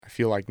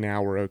feel like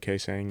now we're okay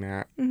saying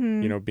that,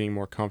 being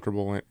more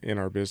comfortable in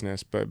our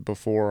business. But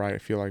before, I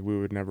feel like we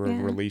would never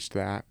have released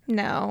that.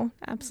 No,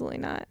 absolutely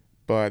not.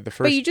 But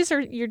But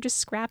you're just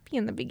scrappy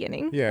in the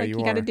beginning. Yeah, like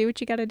you got to do what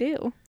you got to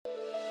do.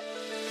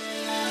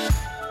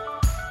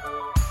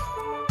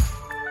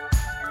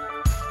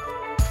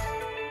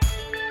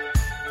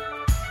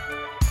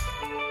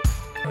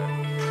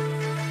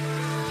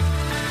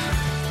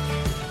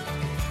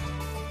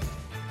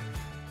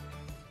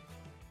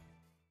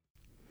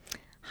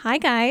 Hi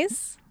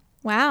guys.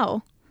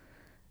 Wow.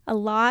 A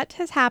lot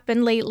has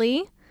happened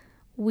lately.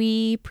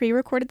 We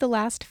pre-recorded the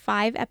last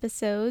 5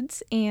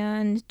 episodes,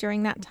 and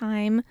during that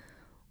time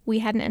we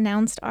hadn't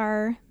announced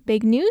our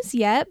big news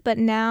yet, but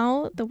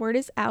now the word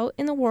is out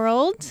in the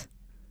world.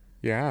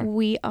 Yeah.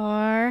 We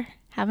are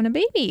having a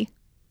baby.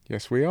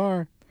 Yes, we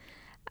are.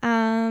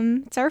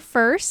 It's our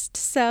first,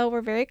 so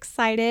we're very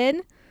excited.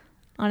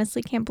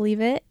 Honestly, can't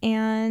believe it.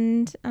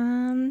 And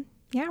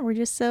we're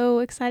just so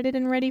excited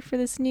and ready for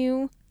this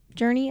new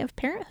journey of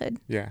parenthood.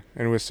 Yeah,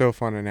 and it was so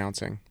fun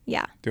announcing.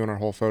 Yeah. Doing our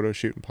whole photo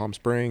shoot in Palm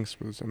Springs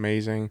was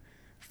amazing,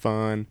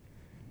 fun,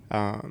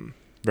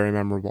 very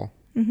memorable.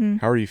 Mm-hmm.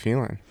 How are you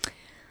feeling?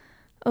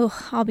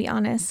 Oh, I'll be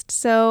honest.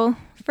 So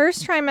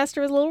first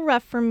trimester was a little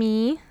rough for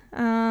me.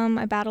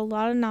 I battled a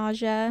lot of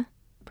nausea,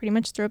 pretty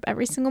much threw up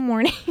every single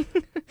morning.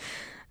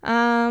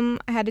 I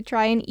had to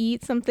try and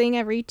eat something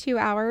every 2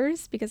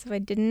 hours because if I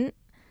didn't,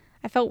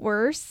 I felt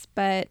worse.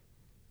 But,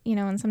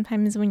 and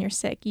sometimes when you're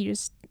sick, you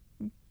just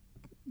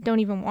don't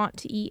even want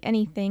to eat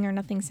anything or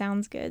nothing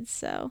sounds good.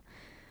 So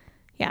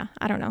yeah,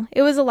 I don't know.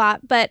 It was a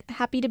lot, but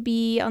happy to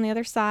be on the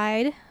other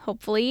side,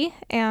 hopefully,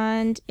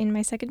 and in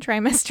my second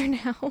trimester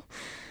now.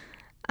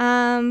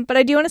 But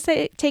I do want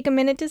to take a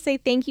minute to say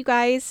thank you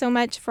guys so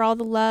much for all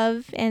the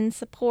love and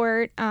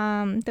support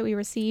that we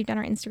received on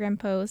our Instagram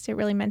post. It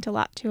really meant a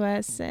lot to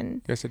us.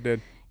 And yes, it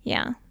did.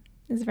 Yeah,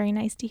 it was very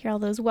nice to hear all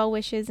those well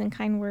wishes and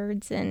kind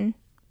words. And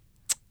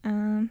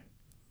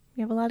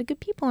we have a lot of good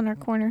people in our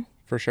corner.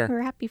 For sure. Who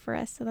are happy for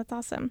us, so that's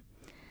awesome.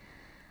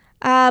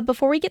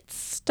 Before we get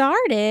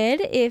started,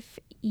 if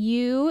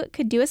you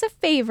could do us a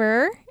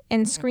favor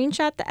and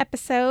screenshot the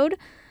episode,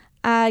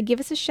 give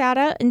us a shout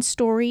out in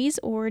stories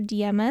or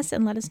DM us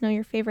and let us know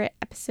your favorite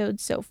episode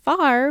so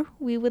far.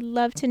 We would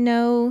love to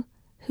know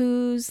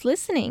who's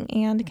listening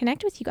and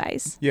connect with you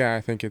guys. Yeah,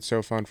 I think it's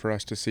so fun for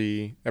us to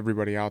see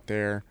everybody out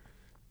there,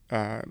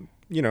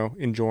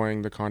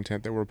 enjoying the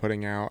content that we're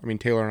putting out. I mean,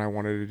 Taylor and I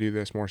wanted to do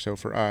this more so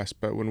for us,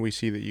 but when we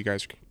see that you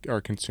guys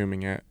are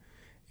consuming it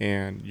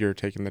and you're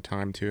taking the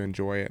time to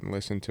enjoy it and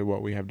listen to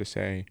what we have to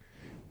say,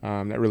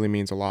 that really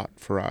means a lot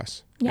for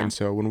us. Yeah. And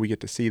so when we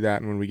get to see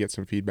that and when we get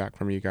some feedback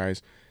from you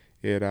guys,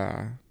 it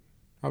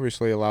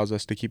obviously allows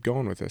us to keep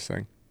going with this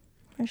thing.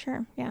 For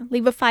sure. Yeah.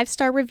 Leave a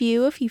 5-star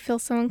review if you feel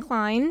so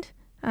inclined.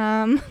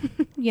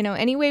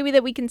 Any way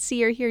that we can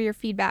see or hear your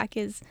feedback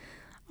is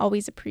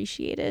always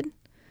appreciated.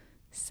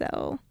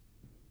 So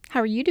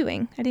how are you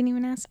doing? I didn't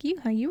even ask you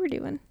how you were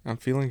doing. I'm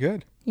feeling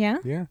good. Yeah?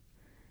 Yeah.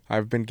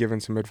 I've been given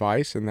some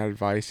advice, and that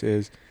advice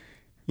is,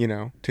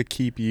 to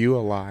keep you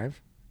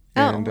alive.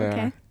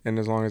 Okay. And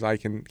as long as I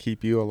can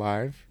keep you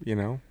alive,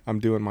 I'm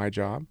doing my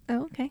job.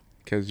 Oh, okay.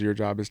 Because your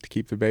job is to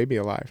keep the baby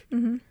alive.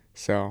 Mm-hmm.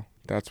 So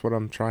that's what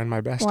I'm trying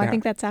my best Well, at. I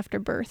think that's after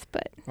birth,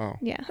 but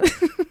yeah.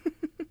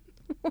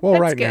 Well,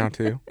 That's right good. now,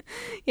 too.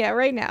 Yeah,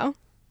 right now.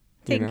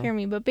 Taking care of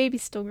me, but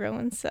baby's still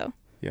growing, so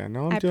yeah,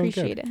 no, I'm I doing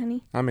appreciate good. it,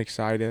 honey. I'm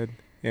excited,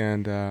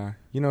 and,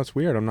 it's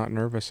weird. I'm not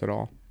nervous at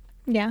all.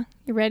 Yeah,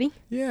 you ready?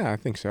 Yeah, I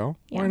think so.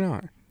 Yeah. Why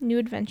not? New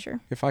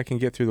adventure. If I can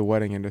get through the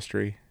wedding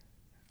industry,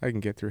 I can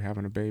get through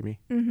having a baby.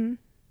 Mm-hmm.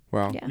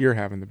 Well, Yeah. You're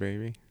having the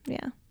baby.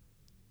 Yeah.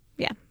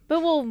 Yeah,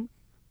 but we'll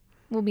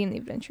be in the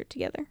adventure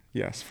together.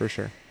 Yes, for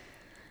sure.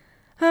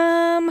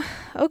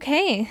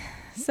 Okay.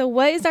 So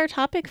what is our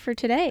topic for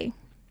today?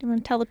 Do you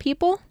want to tell the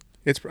people?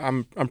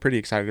 I'm pretty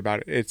excited about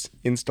it. It's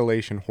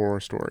installation horror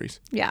stories.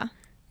 Yeah.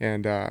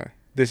 And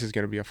this is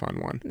going to be a fun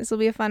one. This will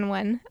be a fun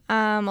one.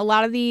 A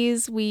lot of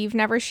these we've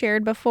never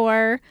shared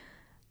before.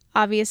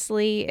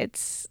 Obviously,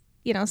 it's,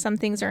 some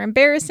things are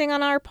embarrassing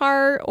on our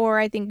part, or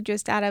I think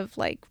just out of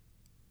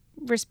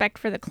respect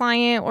for the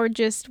client, or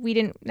just we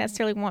didn't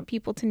necessarily want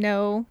people to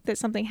know that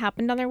something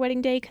happened on their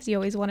wedding day, because you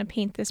always want to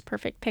paint this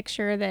perfect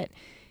picture that,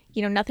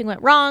 nothing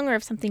went wrong, or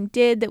if something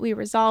did, that we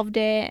resolved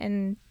it,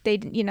 and they,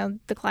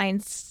 the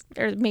clients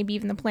or maybe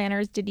even the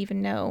planners didn't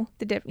even know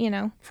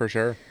For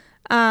sure.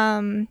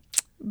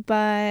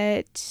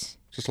 But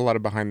just a lot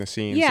of behind the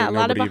scenes. Yeah, a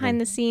lot of behind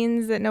the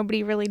scenes that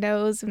nobody really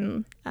knows.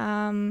 And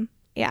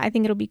I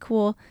think it'll be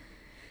cool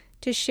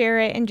to share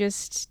it and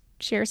just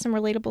share some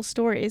relatable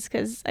stories,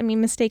 because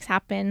mistakes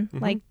happen.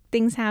 Mm-hmm.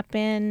 Things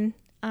happen.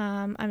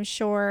 I'm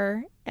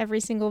sure every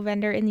single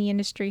vendor in the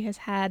industry has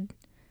had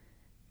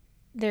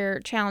their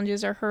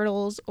challenges or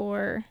hurdles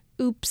or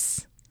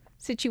oops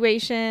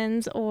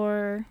situations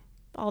or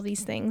all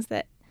these things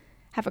that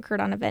have occurred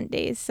on event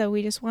days. So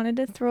we just wanted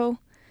to throw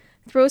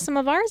some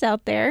of ours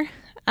out there.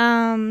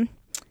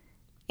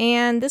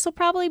 And this will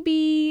probably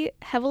be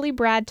heavily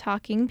Brad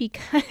talking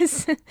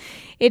because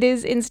it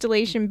is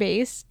installation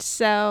based.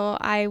 So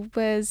I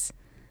was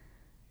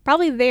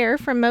probably there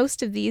for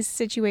most of these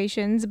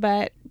situations,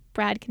 but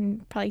Brad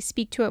can probably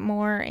speak to it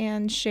more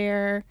and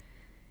share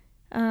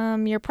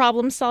your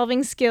problem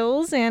solving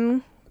skills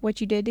and what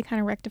you did to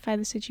kind of rectify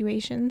the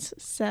situations.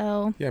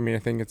 So Yeah, I mean, I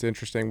think it's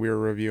interesting. We were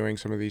reviewing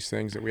some of these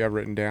things that we have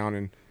written down,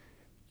 and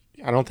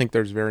I don't think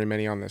there's very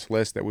many on this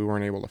list that we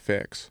weren't able to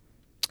fix.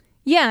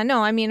 yeah,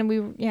 no, I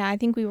mean, I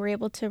think we were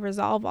able to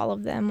resolve all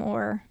of them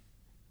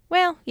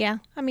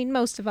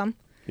most of them.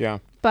 Yeah.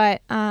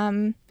 But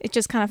it's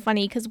just kind of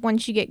funny because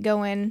once you get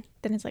going,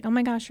 then it's like, oh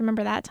my gosh,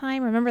 remember that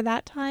time?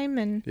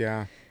 And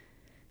Yeah.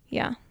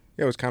 yeah.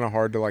 It was kind of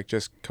hard to like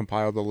just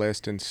compile the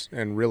list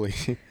and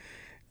really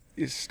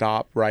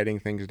stop writing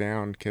things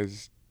down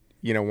because,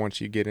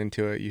 once you get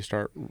into it, you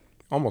start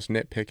almost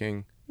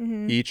nitpicking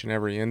each and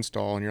every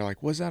install, and you're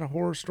like, was that a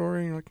horror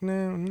story? And you're like,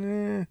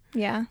 nah.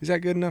 Yeah. Is that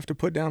good enough to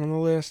put down on the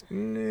list?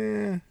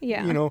 Nah.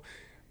 Yeah.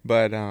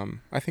 But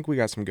I think we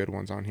got some good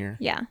ones on here.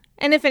 Yeah.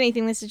 And if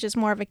anything, this is just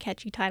more of a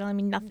catchy title. I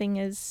mean, nothing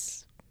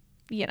is,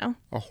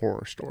 a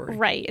horror story.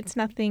 Right. It's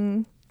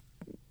nothing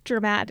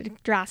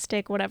dramatic,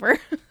 drastic, whatever.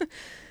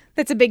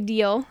 That's a big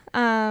deal.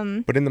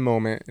 But in the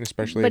moment,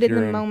 especially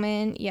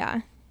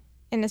yeah.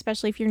 And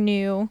especially if you're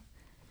new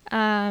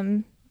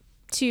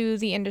to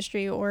the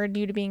industry or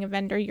new to being a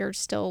vendor, you're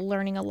still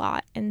learning a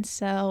lot. And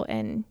so,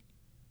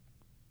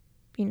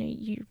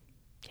 you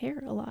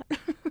care a lot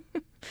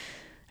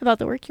about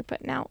the work you're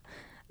putting out.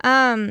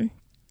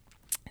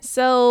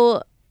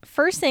 So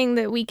first thing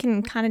that we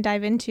can kind of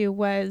dive into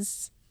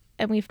was,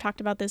 and we've talked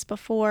about this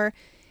before,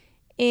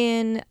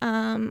 in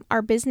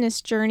our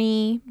business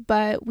journey,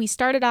 but we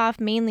started off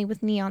mainly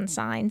with neon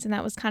signs, and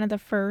that was kind of the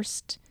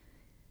first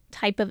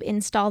type of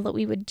install that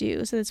we would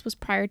do. So this was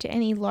prior to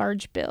any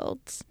large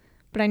builds,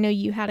 but I know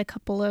you had a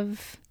couple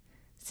of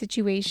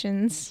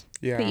situations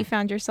that you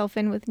found yourself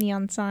in with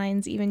neon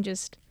signs, even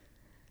just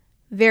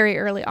very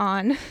early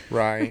on.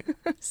 Right.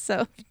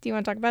 So do you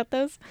want to talk about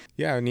those?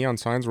 Yeah, neon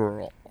signs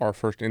were our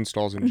first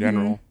installs in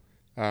general,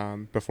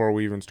 before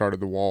we even started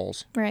the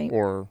walls. Right.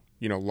 Or,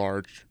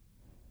 large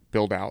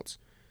build outs.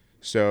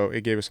 So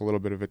it gave us a little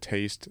bit of a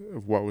taste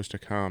of what was to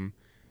come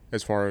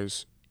as far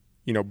as,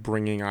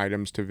 bringing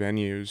items to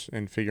venues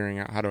and figuring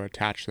out how to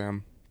attach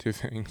them to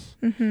things,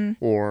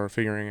 or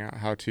figuring out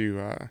how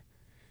to,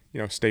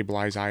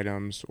 stabilize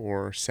items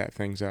or set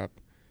things up.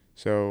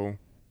 So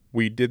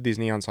we did these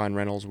neon sign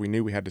rentals. We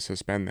knew we had to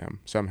suspend them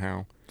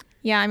somehow.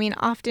 Yeah, I mean,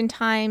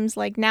 oftentimes,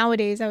 like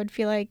nowadays, I would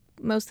feel like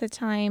most of the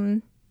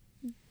time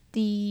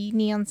the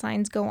neon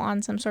signs go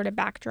on some sort of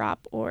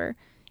backdrop or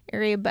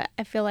area, but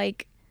I feel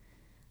like,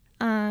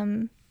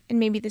 and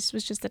maybe this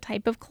was just the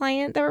type of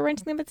client that were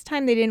renting them at the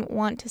time, they didn't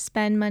want to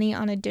spend money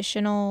on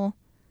additional,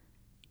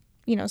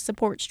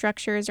 support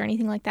structures or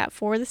anything like that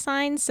for the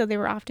signs, so they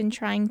were often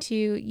trying to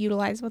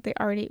utilize what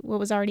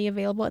was already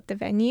available at the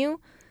venue,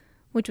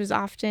 which was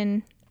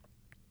often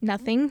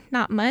nothing,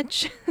 not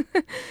much.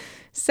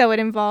 So it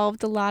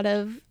involved a lot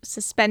of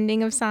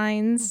suspending of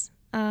signs,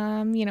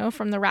 from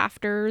the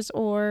rafters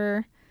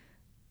or...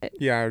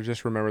 Yeah, I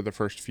just remember the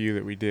first few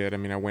that we did. I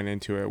mean, I went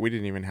into it. We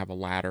didn't even have a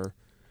ladder.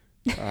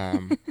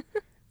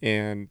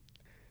 And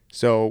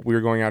so we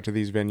were going out to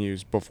these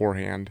venues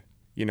beforehand,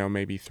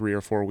 maybe 3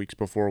 or 4 weeks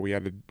before we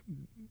had to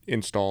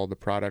install the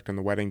product on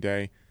the wedding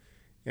day.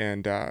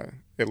 And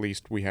at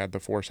least we had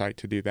the foresight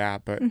to do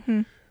that. But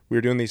we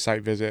were doing these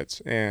site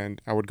visits, and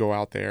I would go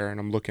out there and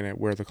I'm looking at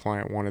where the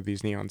client wanted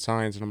these neon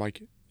signs, and I'm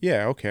like,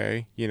 yeah,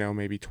 okay,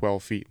 maybe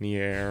 12 feet in the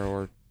air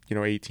or,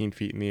 18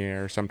 feet in the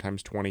air,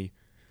 sometimes 20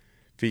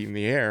 feet in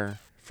the air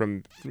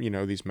from,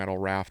 these metal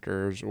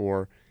rafters,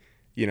 or,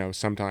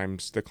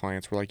 sometimes the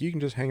clients were like, you can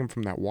just hang them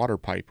from that water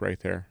pipe right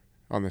there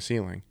on the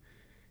ceiling.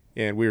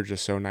 And we were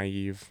just so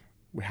naive,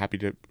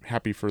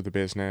 happy for the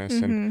business.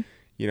 And,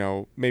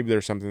 maybe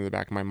there's something in the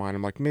back of my mind.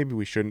 I'm like, maybe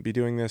we shouldn't be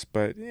doing this,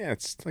 but yeah,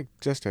 it's like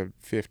just a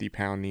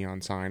 50-pound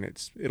neon sign.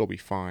 It'll be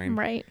fine.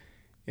 Right.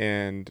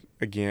 And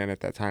again, at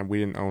that time, we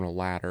didn't own a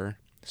ladder.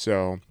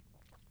 So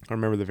I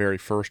remember the very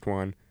first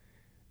one,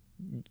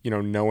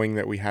 knowing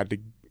that we had to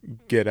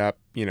get up,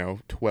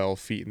 12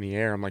 feet in the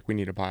air. I'm like, we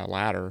need to buy a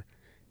ladder.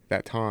 At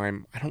that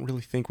time, I don't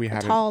really think we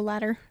had a tall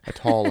ladder.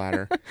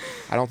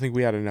 I don't think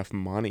we had enough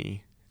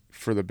money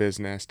for the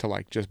business to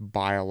like just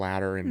buy a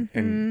ladder and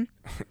it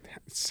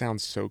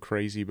sounds so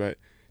crazy, but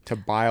to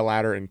buy a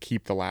ladder and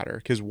keep the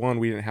ladder, because one,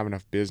 we didn't have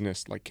enough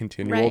business, like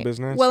continual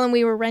business. Well, and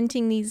we were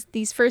renting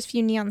these first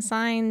few neon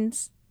sign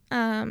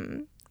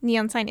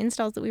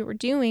installs that we were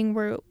doing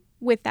were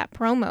with that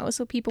promo,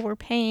 so people were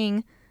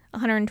paying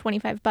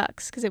 $125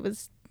 because it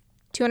was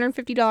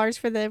 $250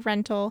 for the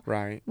rental.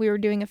 Right. We were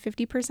doing a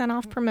 50%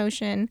 off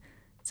promotion.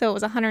 So it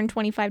was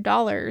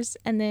 $125,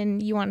 and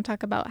then you want to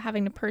talk about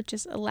having to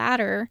purchase a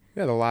ladder.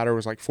 Yeah, the ladder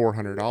was like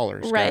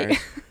 $400, right?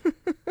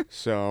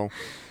 So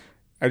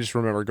I just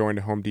remember going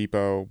to Home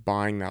Depot,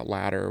 buying that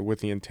ladder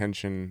with the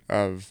intention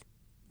of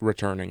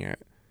returning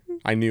it.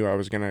 I knew I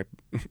was going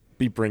to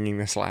be bringing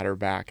this ladder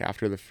back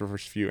after the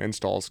first few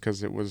installs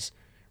because it was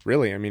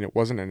really, I mean, it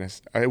wasn't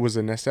it was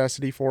a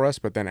necessity for us,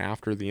 but then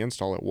after the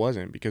install, it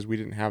wasn't, because we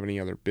didn't have any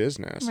other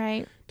business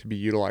Right. to be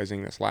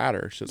utilizing this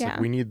ladder. So it's like,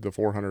 Yeah. we need the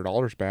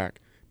 $400 back,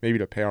 maybe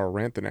to pay our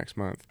rent the next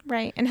month.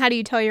 Right. And how do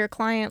you tell your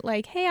client,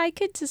 like, hey, I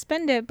could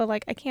suspend it, but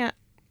like I can't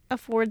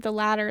afford the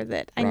ladder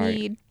that I Right.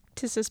 need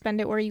to suspend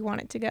it where you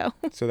want it to go?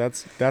 So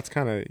that's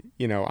kind of,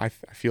 I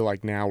feel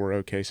like now we're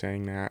okay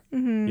saying that,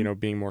 Mm-hmm.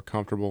 being more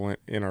comfortable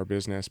in our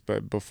business.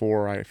 But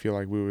before, I feel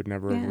like we would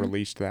never have Yeah.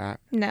 released that.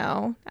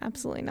 No,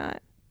 absolutely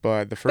not.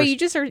 But the But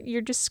first,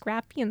 you're just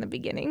scrappy in the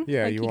beginning.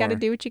 Yeah, like you you got to are.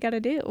 do what you got to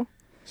do.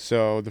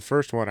 so the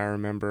first one I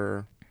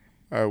remember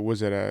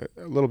was at a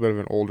little bit of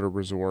an older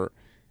resort,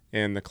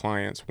 and the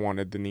clients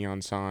wanted the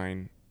neon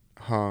sign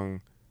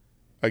hung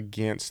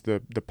against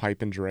the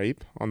pipe and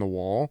drape on the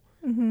wall.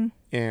 Mm-hmm.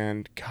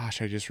 And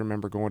gosh, I just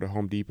remember going to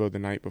Home Depot the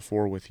night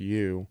before with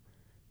you.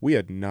 We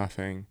had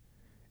nothing.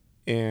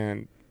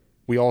 And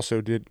we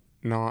also did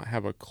not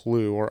have a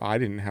clue, or I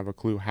didn't have a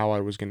clue, how I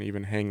was going to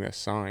even hang this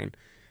sign.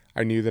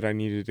 I knew that I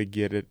needed to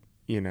get it,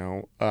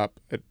 up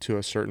to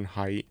a certain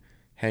height,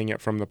 hang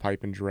it from the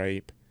pipe and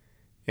drape.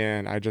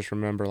 And I just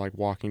remember like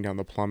walking down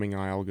the plumbing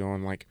aisle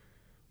going like,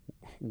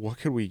 what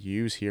could we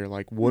use here?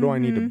 Like, what do I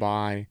need to Mm-hmm.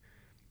 buy?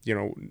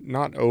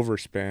 Not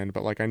overspend,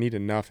 but like I need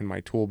enough in my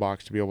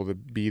toolbox to be able to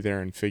be there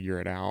and figure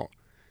it out.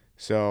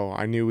 So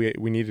I knew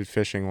we needed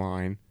fishing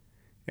line,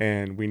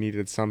 and we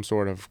needed some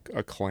sort of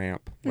a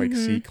clamp, like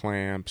Mm-hmm. C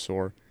clamps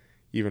or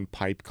even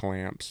pipe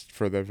clamps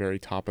for the very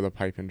top of the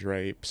pipe and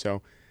drape.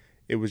 So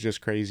it was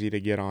just crazy to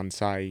get on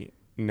site,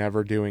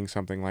 never doing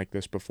something like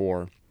this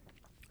before,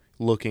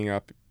 looking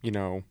up,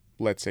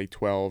 let's say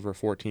 12 or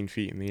 14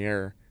 feet in the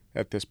air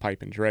at this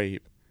pipe and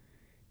drape.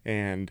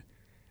 And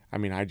I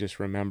mean, I just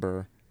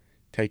remember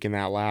taking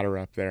that ladder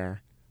up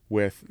there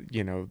with,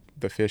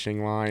 the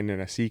fishing line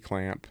and a C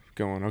clamp,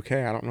 going,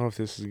 okay, I don't know if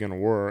this is going to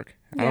work.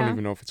 I don't Yeah.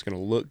 even know if it's going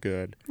to look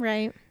good.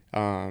 Right.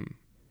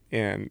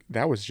 And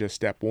that was just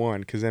step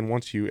one, because then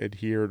once you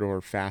adhered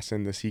or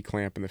fastened the C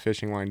clamp and the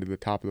fishing line to the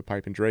top of the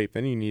pipe and drape,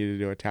 then you needed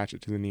to attach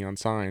it to the neon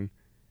sign.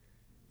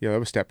 Yeah, that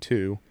was step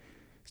 2.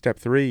 Step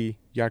 3,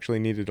 you actually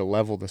needed to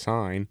level the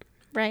sign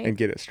Right. and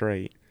get it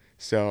straight.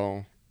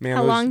 So, man,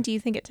 How long do you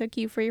think it took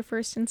you for your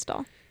first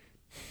install?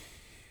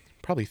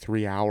 probably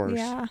 3 hours.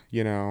 Yeah.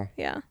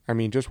 Yeah. I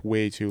mean, just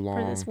way too For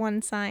long. this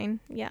one sign.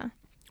 Yeah.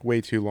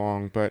 Way too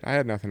long, but I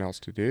had nothing else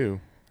to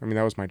do. I mean,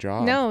 that was my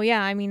job. No,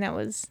 yeah. I mean, that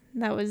was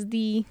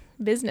the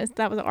business.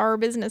 That was our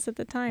business at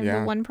the time.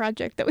 Yeah. The one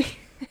project that we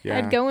Yeah.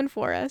 had going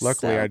for us.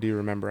 Luckily, so. I do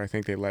remember, I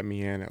think they let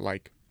me in at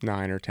like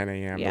 9 or 10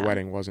 a.m. Yeah. The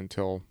wedding wasn't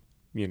till,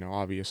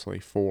 obviously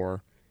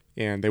 4,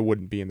 and they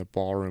wouldn't be in the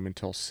ballroom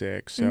until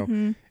 6. So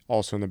Mhm.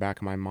 also in the back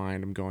of my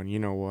mind, I'm going, you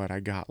know what? I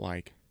got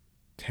like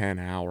 10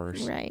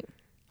 hours. Right.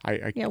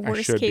 I Yeah. I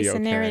Worst should case be okay.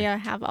 scenario, I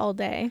have all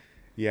day.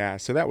 Yeah,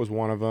 so that was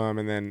one of them.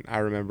 And then I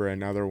remember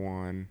another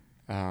one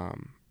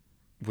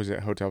was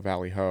at Hotel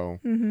Valley Ho.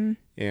 Mhm.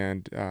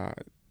 And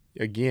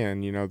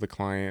again, the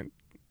client,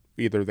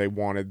 either they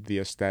wanted the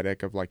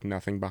aesthetic of like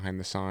nothing behind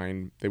the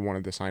sign, they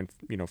wanted the sign,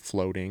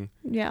 floating,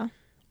 Yeah.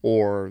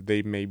 or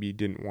they maybe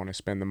didn't want to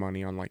spend the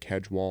money on like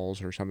hedge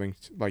walls or something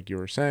like you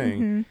were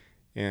saying. Mhm.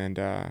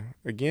 And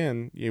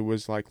again, it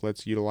was like,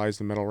 let's utilize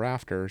the metal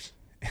rafters.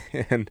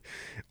 And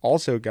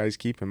also, guys,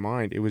 keep in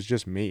mind, it was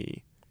just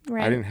me.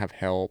 Right. I didn't have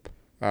help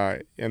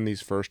in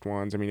these first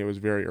ones. I mean, it was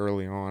very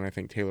early on. I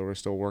think Taylor was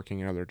still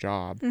working another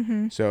job.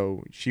 Mhm.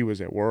 So she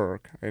was at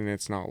work, and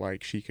it's not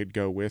like she could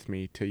go with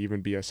me to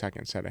even be a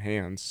second set of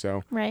hands.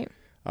 So, Right.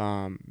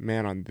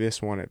 man, on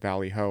this one at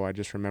Valley Ho, I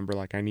just remember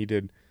like I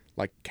needed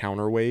like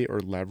counterweight or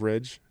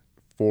leverage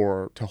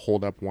to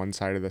hold up one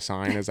side of the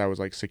sign as I was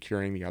like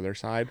securing the other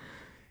side.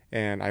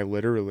 And I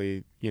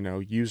literally,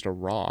 used a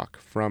rock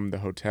from the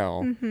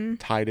hotel, Mhm.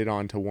 tied it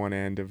onto one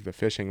end of the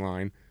fishing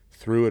line,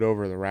 threw it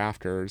over the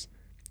rafters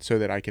so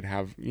that I could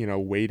have,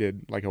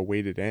 weighted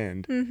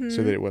end, Mhm.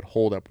 so that it would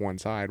hold up one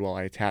side while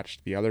I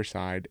attached the other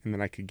side, and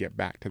then I could get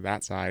back to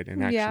that side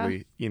and Yeah.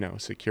 actually,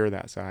 secure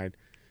that side.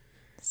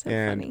 So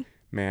And funny.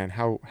 man,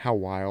 how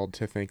wild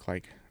to think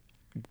like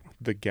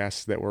the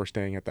guests that were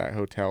staying at that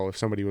hotel, if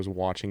somebody was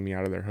watching me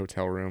out of their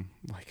hotel room,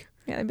 like,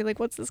 Yeah, I'd be like,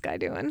 "What's this guy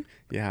doing?"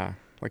 yeah,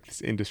 like this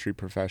industry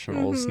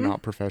professional is Mhm.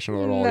 not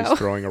professional at all. No. He's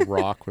throwing a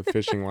rock with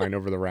fishing line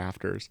over the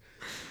rafters.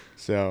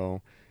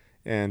 So,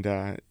 and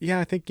yeah,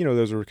 I think,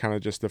 those were kind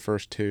of just the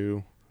first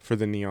 2 for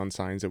the neon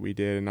signs that we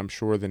did. And I'm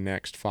sure the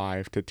next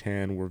 5 to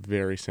 10 were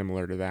very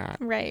similar to that.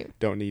 Right.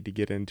 Don't need to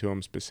get into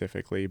them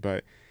specifically,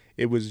 but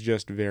it was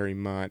just very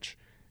much,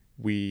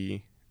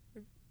 we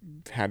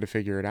had to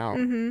figure it out.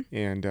 Mhm.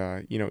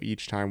 And,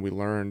 each time we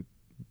learned,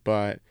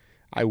 but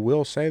I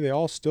will say they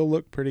all still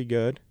look pretty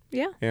good,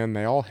 Yeah. and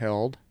they all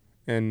held,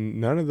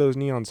 and none of those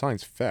neon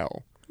signs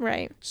fell.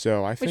 Right.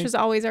 So I Which think, was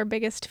always our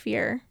biggest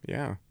fear.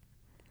 yeah,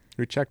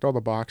 we checked all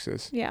the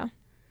boxes. Yeah.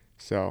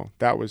 So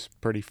that was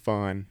pretty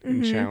fun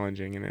and Mhm.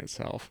 challenging in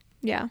itself.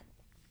 Yeah.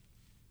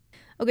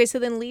 Okay, so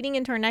then leading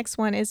into our next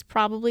one is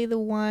probably the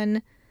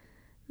one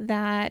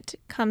that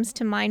comes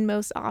to mind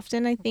most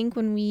often, I think,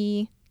 when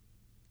we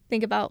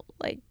think about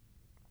like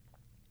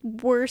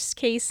worst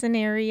case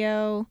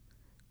scenario,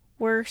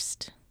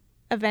 worst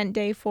event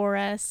day for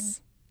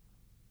us.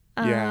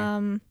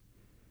 Yeah.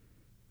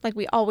 Like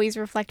we always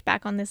reflect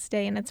back on this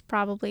day and it's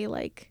probably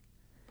like,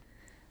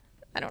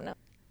 I don't know.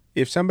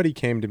 If somebody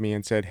came to me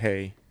and said,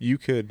 hey,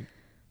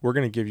 we're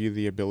going to give you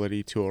the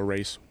ability to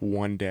erase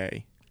one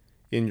day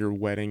in your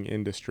wedding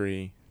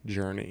industry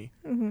journey.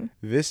 Mm-hmm.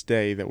 This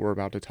day that we're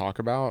about to talk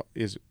about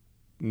is,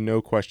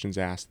 no questions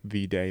asked,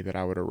 the day that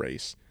I would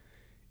erase.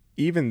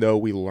 Even though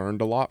we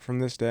learned a lot from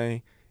this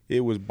day,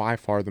 it was by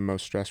far the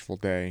most stressful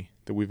day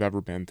that we've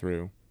ever been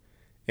through.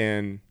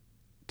 And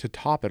to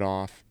top it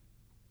off,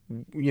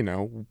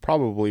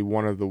 probably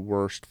one of the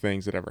worst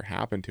things that ever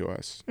happened to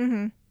us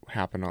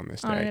happened on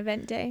this day. On an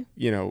event day.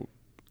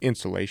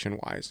 Installation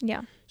wise.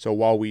 Yeah. So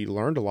while we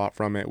learned a lot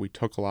from it, we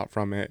took a lot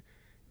from it,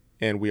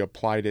 and we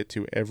applied it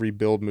to every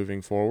build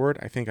moving forward,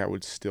 I think I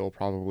would still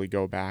probably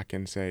go back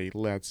and say,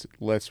 let's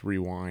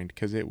rewind,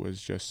 because it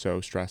was just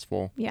so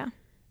stressful. Yeah.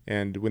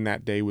 And when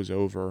that day was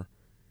over,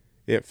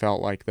 it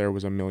felt like there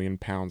was 1,000,000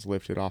 pounds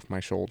lifted off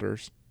my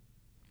shoulders.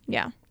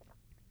 Yeah.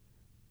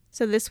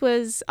 So this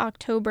was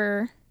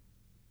October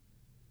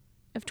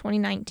of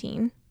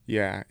 2019.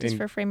 Yeah. Just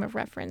for frame of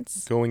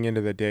reference. Going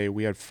into the day,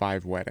 we had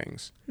 5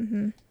 weddings.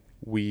 Mm-hmm.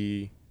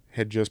 We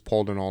had just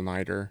pulled an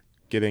all-nighter,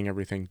 getting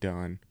everything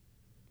done.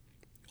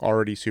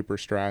 Already super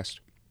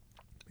stressed.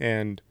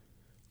 And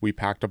we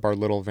packed up our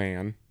little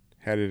van,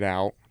 headed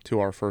out to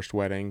our first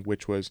wedding,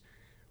 which was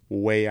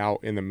way out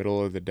in the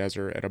middle of the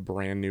desert at a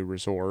brand new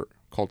resort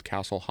called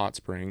Castle Hot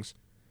Springs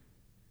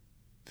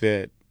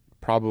that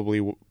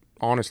probably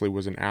honestly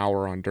was an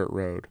hour on dirt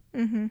road.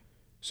 Mm-hmm.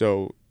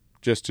 So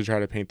just to try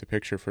to paint the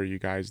picture for you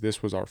guys,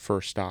 this was our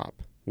first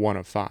stop, one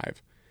of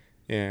 5.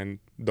 And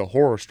the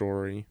horror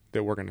story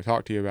that we're going to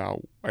talk to you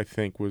about, I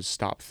think, was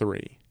stop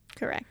 3.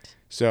 Correct.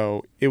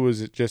 So it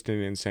was just an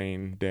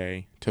insane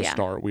day to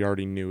start. We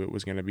already knew it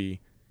was going to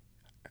be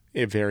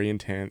a very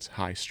intense,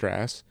 high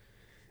stress.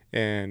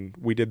 And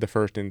we did the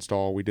first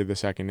install. We did the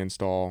second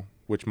install,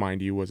 which,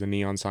 mind you, was a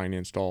neon sign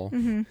install.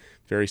 Mm-hmm.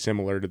 Very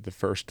similar to the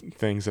first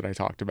things that I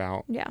talked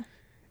about. Yeah.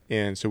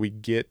 And so we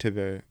get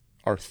to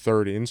our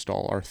third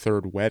install, our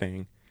third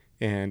wedding,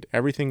 and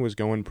everything was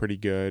going pretty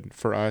good.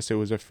 For us, it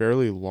was a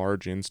fairly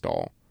large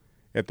install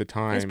at the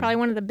time. It was probably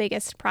one of the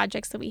biggest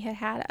projects that we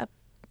had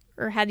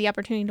the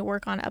opportunity to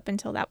work on up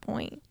until that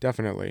point.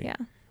 Definitely. Yeah.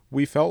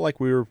 We felt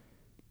like we were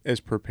as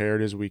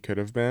prepared as we could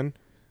have been.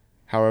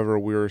 However,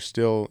 we were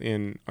still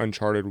in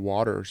uncharted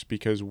waters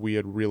because we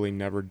had really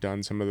never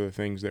done some of the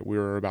things that we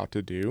were about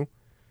to do.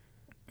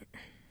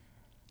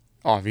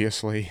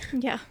 Obviously.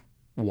 Yeah.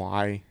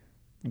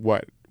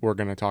 What we're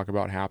going to talk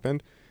about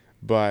happened.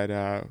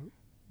 But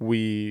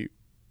we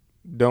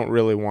don't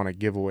really want to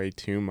give away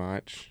too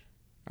much.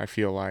 I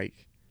feel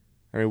like,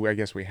 I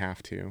guess we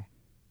have to.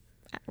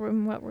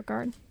 In what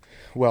regard?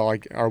 Well,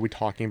 like, are we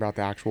talking about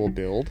the actual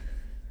build?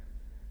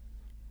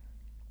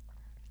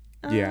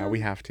 Yeah, we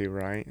have to,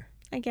 right?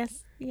 I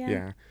guess, yeah.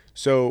 Yeah.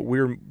 So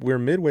we're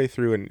midway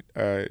through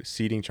a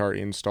seating chart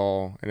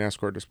install, an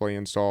escort display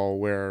install,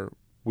 where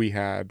we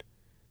had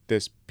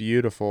this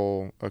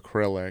beautiful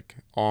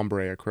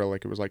ombre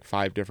acrylic. It was like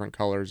 5 different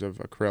colors of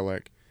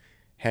acrylic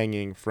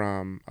hanging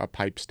from a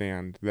pipe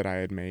stand that I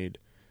had made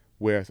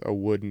with a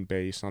wooden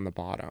base on the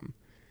bottom.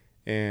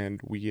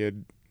 And we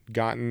had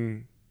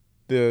gotten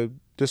the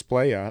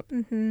display up.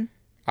 Mm-hmm.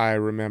 I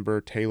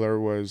remember Taylor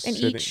was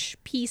sitting. Each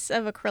piece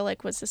of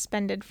acrylic was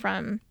suspended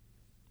from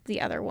the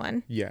other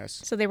one.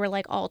 Yes. So they were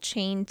like all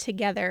chained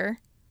together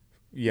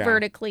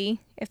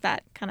vertically, if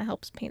that kind of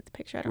helps paint the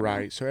picture. I don't know.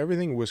 Right. So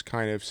everything was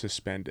kind of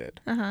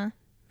suspended. Uh-huh.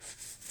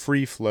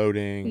 Free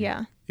floating.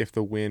 Yeah. If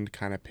the wind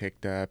kind of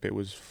picked up, it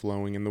was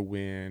flowing in the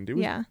wind. It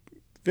was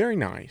very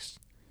nice.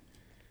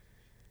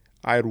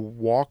 I had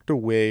walked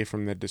away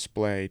from the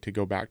display to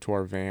go back to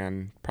our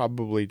van,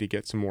 probably to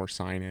get some more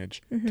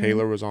signage. Mm-hmm.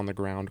 Taylor was on the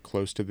ground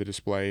close to the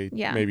display.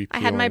 Yeah. Maybe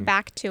peeling. I had my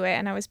back to it,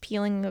 and I was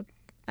peeling the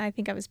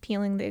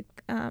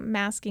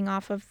masking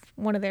off of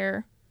one of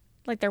their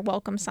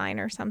welcome sign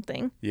or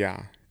something.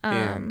 Yeah.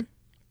 And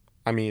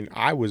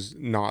I was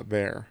not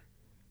there.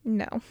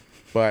 No.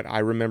 But I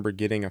remember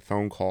getting a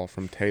phone call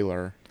from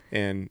Taylor,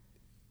 and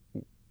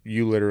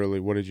you literally,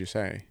 what did you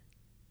say?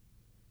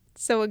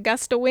 So a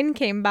gust of wind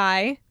came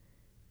by,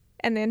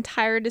 and the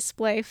entire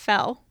display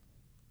fell.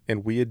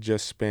 And we had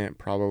just spent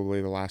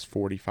probably the last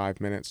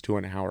 45 minutes to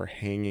an hour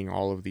hanging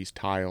all of these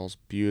tiles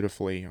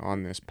beautifully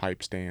on this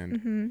pipe stand.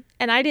 Mm-hmm.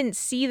 And I didn't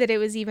see that it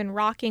was even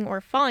rocking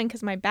or falling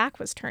because my back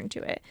was turned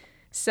to it.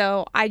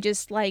 So I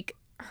just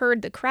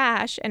heard the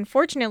crash, and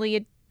fortunately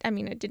it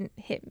didn't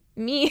hit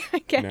me, I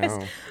guess.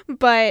 No.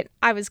 But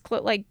I was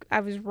I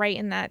was right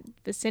in that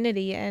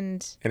vicinity,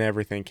 and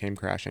everything came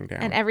crashing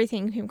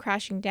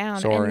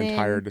down. So our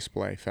entire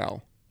display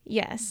fell.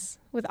 Yes,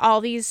 with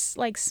all these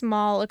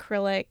small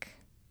acrylic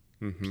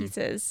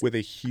pieces. With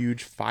a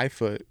huge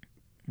 5-foot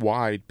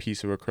wide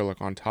piece of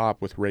acrylic on top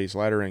with raised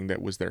lettering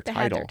that was their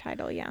title. Had their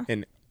title, yeah.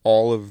 And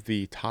all of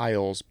the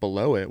tiles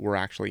below it were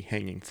actually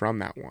hanging from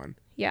that one.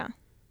 Yeah.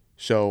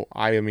 So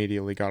I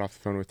immediately got off the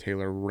phone with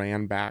Taylor,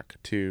 ran back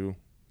to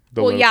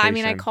the Well, location. yeah, I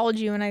mean, I called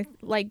you and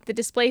the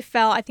display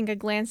fell. I think I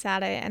glanced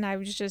at it and I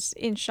was just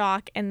in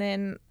shock. And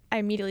then I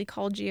immediately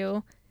called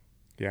you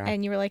Yeah.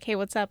 and you were like, hey,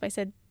 what's up? I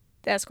said,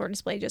 the Escort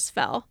display just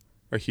fell.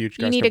 A huge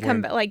You gust need to of come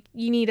wind. back. Like,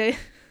 you need to,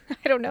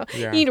 I don't know.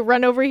 Yeah. You need to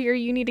run over here.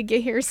 You need to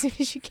get here as soon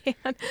as you can.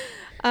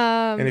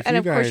 And if and you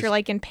of course, guys- you're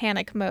like in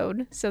panic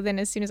mode. So then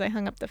as soon as I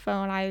hung up the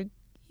phone, I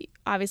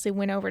obviously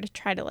went over to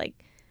try to like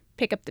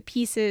pick up the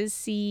pieces,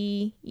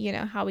 see, you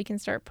know, how we can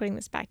start putting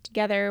this back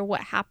together,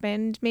 what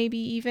happened, maybe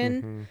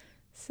even. Mhm.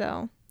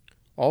 So,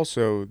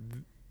 Also,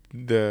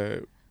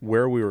 the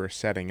where we were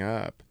setting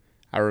up,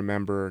 I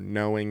remember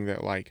knowing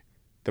that like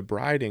the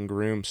bride and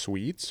groom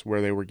suites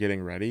where they were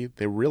getting ready,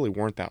 they really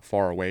weren't that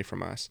far away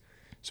from us.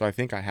 So I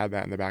think I had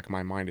that in the back of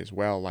my mind as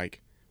well.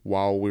 Like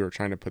while we were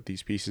trying to put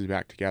these pieces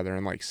back together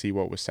and like see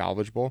what was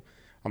salvageable,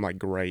 I'm like,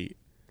 great.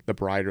 The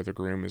bride or the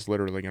groom is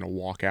literally going to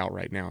walk out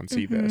right now and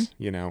see this,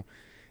 you know?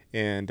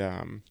 And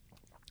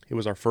it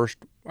was our first,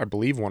 I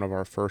believe, one of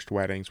our first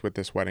weddings with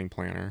this wedding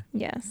planner.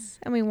 yes.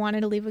 And we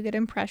wanted to leave a good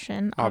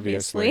impression,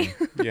 obviously.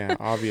 Yeah,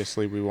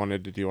 obviously we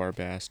wanted to do our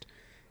best.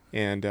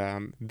 And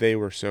they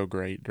were so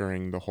great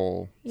during the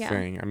whole Yeah.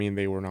 thing. I mean,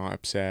 they were not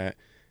upset.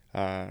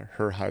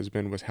 Her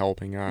husband was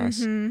helping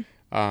us.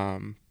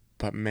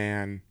 But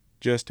man,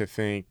 just to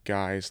think,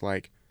 guys,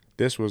 like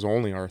this was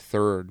only our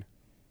third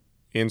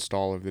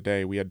install of the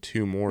day. We had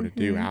 2 more to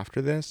do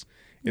after this.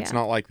 It's Yeah.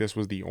 not like this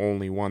was the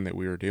only one that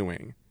we were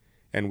doing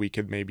and we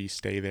could maybe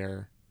stay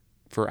there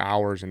for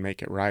hours and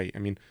make it right. I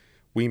mean,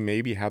 we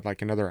maybe had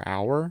like another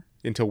hour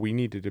until we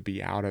needed to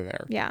be out of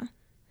there. Yeah.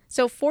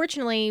 So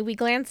fortunately, we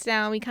glanced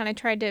down. We kind of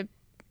tried to,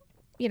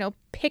 you know,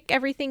 pick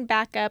everything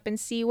back up and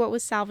see what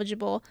was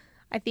salvageable.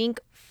 I think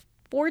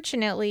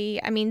fortunately,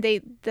 I mean,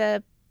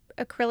 the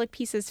acrylic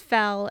pieces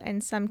fell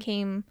and some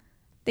came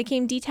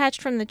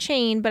detached from the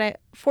chain, but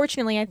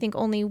fortunately, I think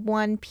only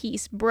one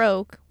piece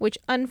broke, which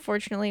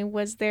unfortunately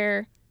was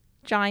their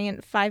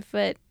giant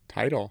 5-foot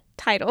Title.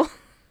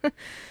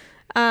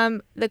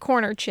 The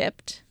corner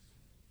chipped.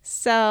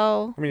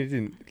 So, I mean, it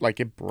didn't, like,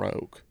 it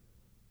broke.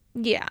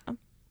 yeah.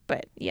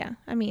 But yeah,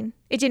 I mean,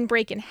 it didn't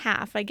break in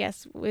half, I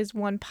guess, was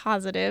one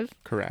positive.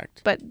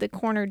 Correct. But the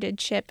corner did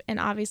chip, and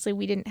obviously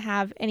we didn't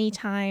have any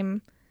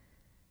time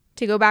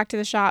to go back to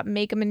the shop,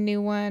 make them a new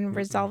one,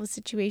 resolve the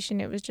situation.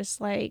 It was just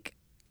like,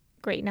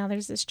 great, now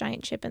there's this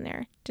giant chip in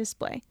their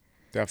display.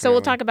 Definitely. So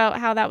we'll talk about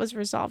how that was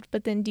resolved,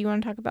 but then do you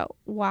want to talk about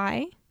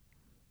why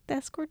the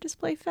Escort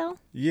display fell?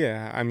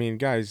 Yeah, I mean,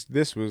 guys,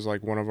 this was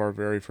like one of our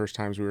very first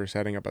times we were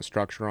setting up a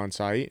structure on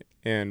site,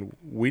 and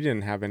we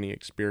didn't have any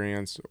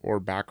experience or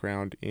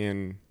background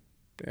in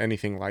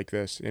anything like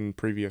this in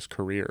previous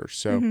careers.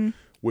 So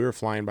we were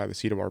flying by the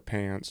seat of our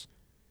pants,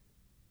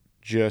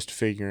 just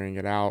figuring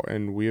it out,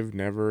 and we have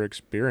never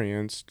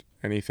experienced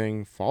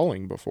anything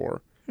falling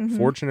before.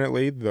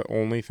 Fortunately, the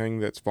only thing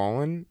that's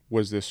fallen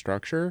was this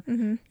structure,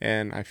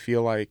 and I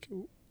feel like,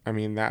 I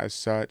mean, that is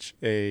such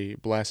a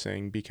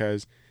blessing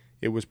because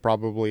it was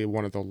probably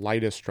one of the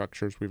lightest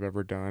structures we've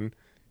ever done,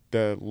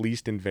 the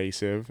least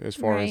invasive as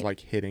far as Right. like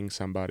hitting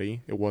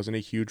somebody. It wasn't a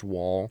huge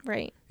wall.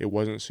 Right. It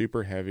wasn't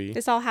super heavy.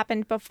 This all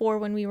happened before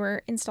when we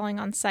were installing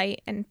on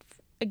site, and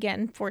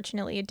again,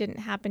 fortunately, it didn't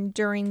happen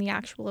during the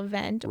actual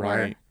event, or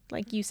Right.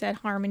 like you said,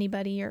 harm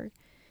anybody or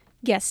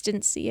guests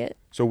didn't see it.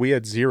 So we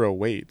had 0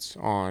 weights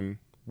on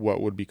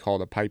what would be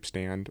called a pipe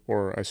stand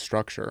or a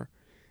structure.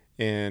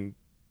 And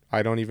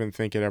I don't even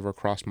think it ever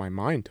crossed my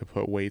mind to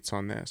put weights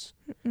on this.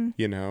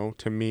 You know,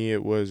 to me,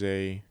 it was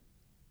a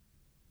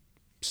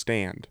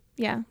stand.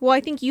 Yeah. Well, I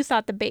think you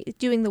thought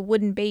doing the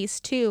wooden base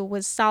too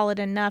was solid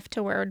enough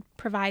to where it would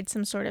provide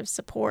some sort of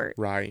support.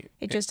 Right.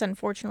 It just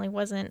unfortunately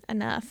wasn't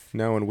enough.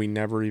 No, and we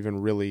never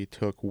even really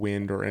took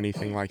wind or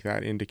anything like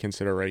that into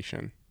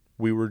consideration.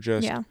 We were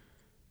just, Yeah.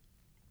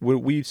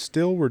 we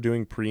still were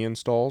doing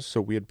pre-installs.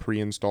 So we had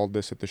pre-installed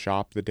this at the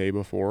shop the day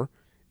before.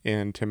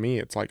 And to me,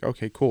 it's like,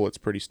 okay, cool. It's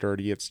pretty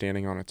sturdy. It's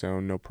standing on its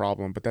own. No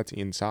problem. But that's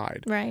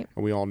inside. Right.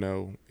 And we all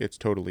know it's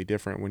totally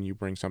different when you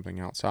bring something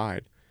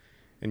outside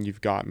and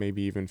you've got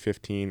maybe even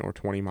 15 or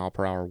 20 mile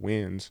per hour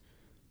winds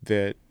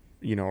that,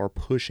 you know, are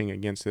pushing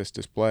against this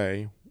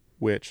display,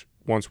 which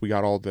once we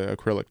got all the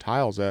acrylic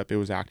tiles up, it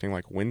was acting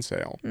like wind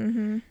sail.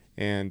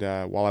 And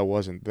while I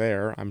wasn't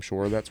there, I'm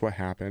sure that's what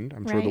happened.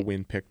 I'm sure the Right.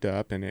 wind picked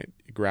up and it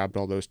grabbed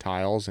all those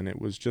tiles and it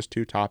was just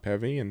too top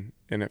heavy and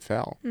it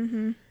fell.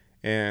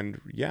 And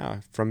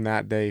yeah, from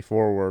that day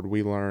forward,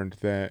 we learned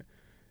that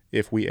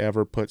if we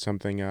ever put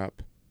something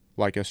up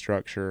like a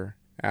structure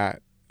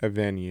at a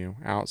venue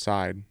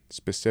outside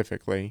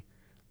specifically,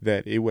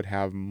 that it would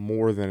have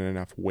more than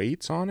enough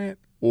weights on it,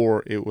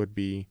 or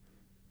we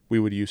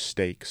would use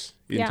stakes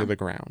into Yeah. the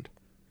ground.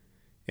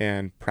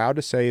 And proud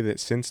to say that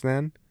since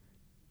then,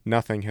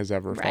 nothing has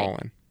ever Right.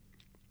 fallen.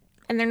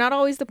 And they're not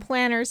always the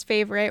planner's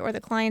favorite or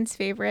the client's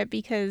favorite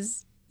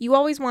because you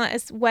always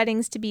want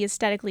weddings to be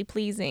aesthetically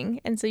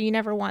pleasing. And so you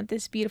never want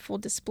this beautiful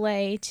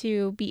display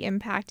to be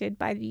impacted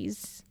by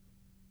these,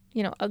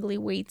 you know, ugly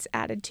weights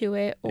added to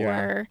it, or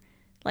Yeah.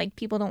 like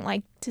people don't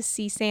like to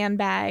see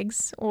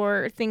sandbags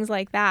or things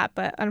like that.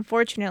 But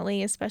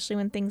unfortunately, especially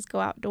when things go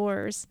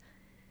outdoors,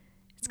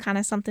 it's kind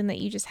of something that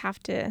you just have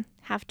to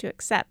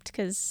accept,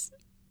 because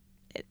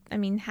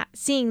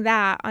seeing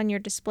that on your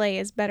display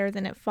is better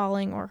than it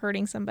falling or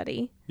hurting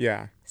somebody.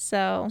 Yeah.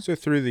 So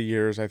through the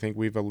years, I think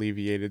we've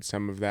alleviated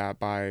some of that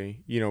by,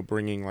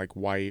 bringing like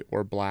white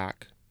or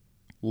black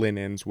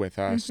linens with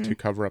us to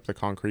cover up the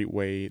concrete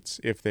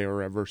weights if they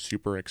were ever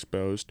super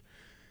exposed.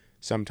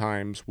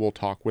 Sometimes we'll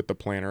talk with the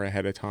planner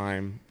ahead of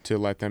time to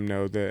let them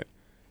know that,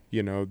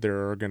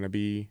 there are going to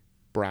be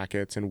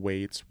brackets and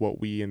weights,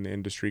 what we in the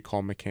industry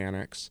call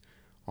mechanics,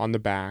 on the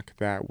back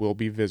that will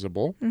be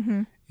visible.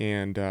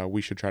 And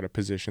we should try to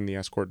position the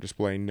Escort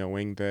display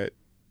knowing that,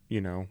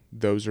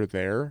 those are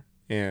there,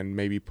 and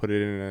maybe put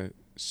it in a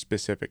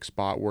specific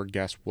spot where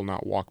guests will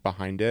not walk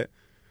behind it.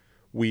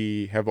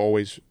 We have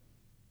always,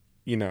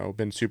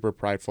 been super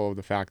prideful of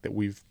the fact that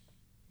we've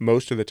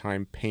most of the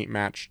time paint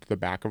matched the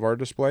back of our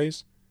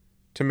displays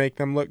to make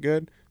them look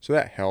good. So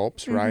that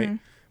helps, right?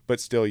 But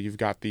still, you've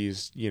got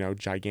these,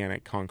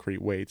 gigantic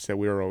concrete weights that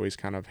we are always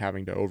kind of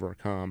having to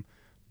overcome.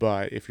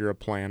 But if you're a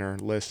planner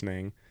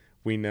listening,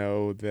 we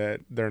know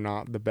that they're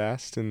not the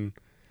best, and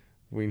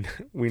we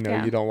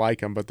know you don't like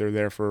them, but they're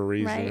there for a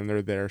reason, Right. and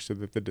they're there so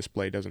that the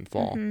display doesn't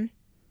fall.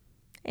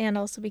 And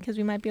also because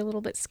we might be a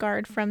little bit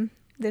scarred from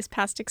this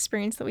past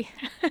experience that we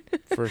had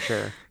For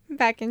sure.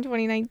 back in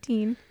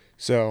 2019.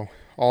 So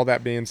all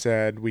that being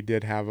said, we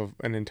did have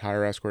an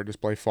entire Escort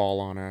display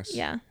fall on us.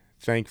 Yeah.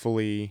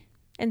 Thankfully.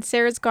 And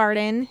Sarah's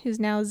Garden, who's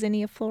now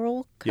Zinnia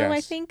Floral Co., Yes.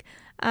 I think.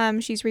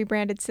 She's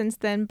rebranded since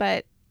then,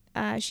 but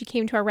she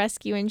came to our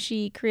rescue and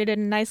she created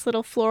a nice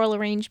little floral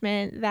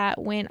arrangement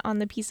that went on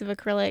the piece of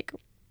acrylic.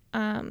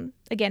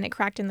 Again, it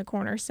cracked in the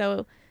corner,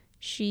 so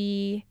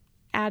she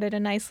added a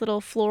nice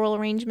little floral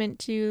arrangement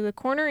to the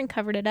corner and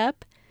covered it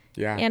up.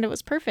 Yeah. And it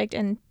was perfect.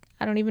 And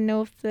I don't even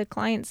know if the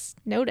clients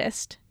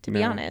noticed, to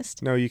be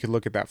honest. No, you could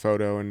look at that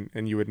photo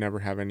and you would never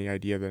have any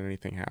idea that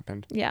anything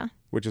happened. Yeah.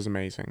 Which is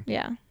amazing.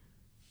 Yeah.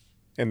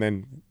 And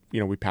then,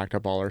 we packed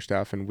up all our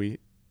stuff and we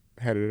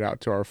headed out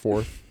to our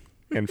 4th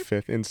and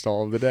 5th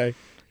install of the day.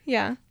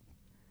 Yeah.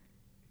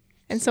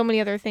 And so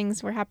many other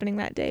things were happening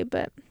that day,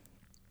 but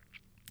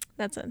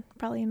that's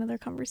probably another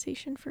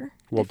conversation for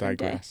We'll different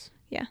digress.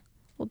 day. Yeah,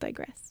 we'll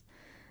digress.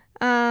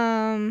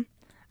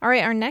 All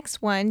right, our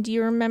next one. Do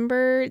you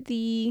remember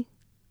the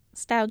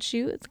styled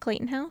shoot at the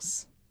Clayton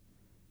House?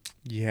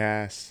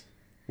 Yes.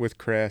 With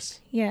Chris.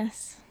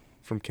 Yes.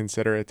 From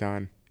Consider It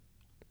Done.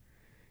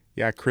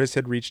 Yeah, Chris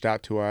had reached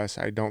out to us.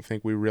 I don't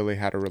think we really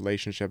had a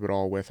relationship at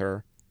all with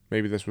her.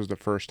 Maybe this was the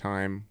first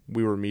time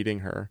we were meeting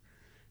her.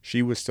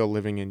 She was still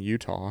living in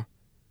Utah.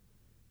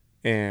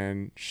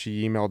 And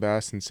she emailed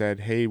us and said,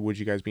 hey, would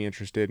you guys be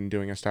interested in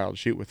doing a styled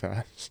shoot with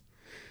us?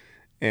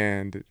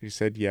 And we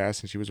said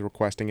yes. And she was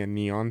requesting a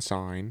neon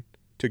sign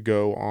to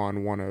go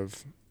on one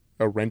of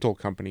a rental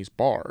company's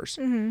bars.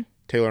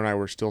 Taylor and I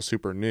were still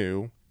super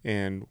new.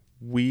 And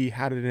we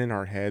had it in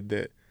our head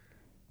that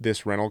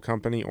this rental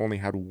company only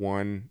had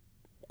one,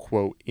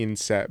 quote,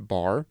 inset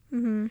bar.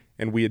 And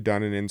we had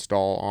done an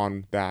install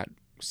on that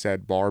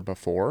said bar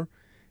before.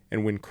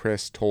 And when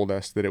Chris told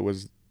us that it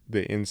was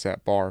the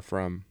inset bar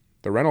from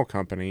the rental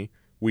company,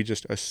 we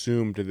just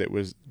assumed that it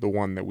was the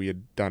one that we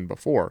had done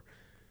before.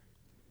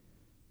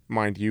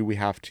 Mind you, we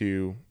have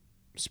to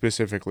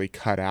specifically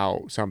cut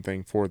out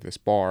something for this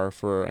bar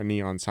for a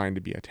neon sign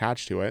to be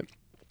attached to it.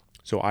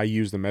 So I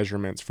used the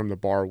measurements from the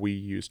bar we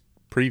used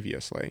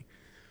previously.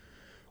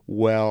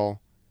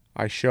 Well,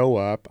 I show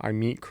up, I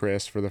meet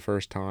Chris for the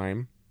first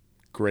time.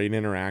 Great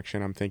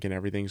interaction. I'm thinking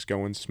everything's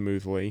going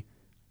smoothly.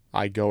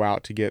 I go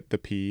out to get the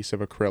piece of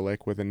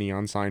acrylic with a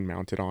neon sign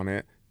mounted on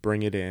it,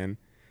 bring it in,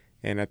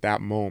 and at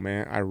that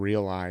moment I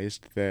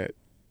realized that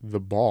the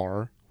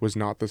bar was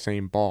not the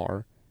same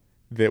bar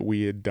that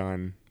we had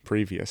done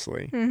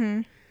previously.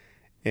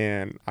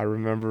 And I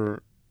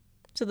remember...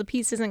 So the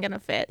piece isn't going to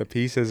fit. The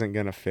piece isn't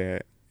going to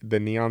fit. The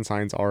neon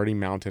sign's already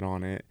mounted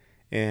on it.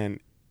 And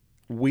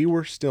we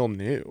were still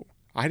new.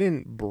 I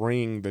didn't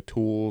bring the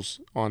tools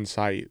on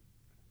site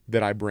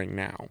that I bring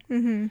now.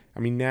 I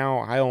mean, now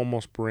I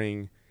almost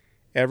bring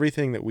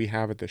everything that we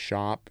have at the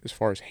shop as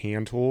far as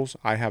hand tools.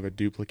 I have a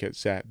duplicate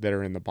set that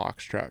are in the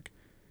box truck.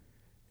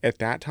 At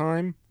that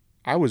time,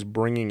 I was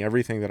bringing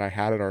everything that I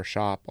had at our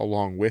shop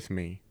along with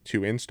me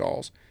to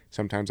installs.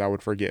 Sometimes I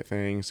would forget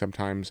things.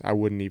 Sometimes I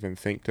wouldn't even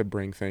think to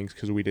bring things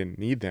because we didn't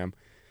need them.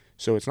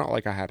 So it's not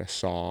like I had a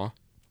saw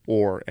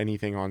or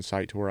anything on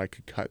site to where I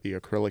could cut the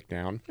acrylic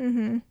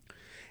down.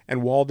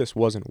 And while this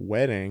wasn't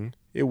wedding,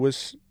 it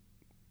was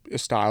a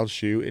styled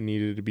shoot. It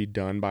needed to be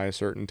done by a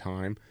certain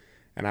time.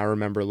 And I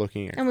remember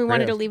looking at And we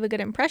wanted to Chris. leave a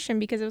good impression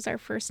because it was our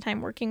first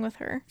time working with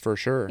her. For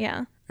sure.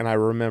 Yeah. And I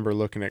remember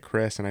looking at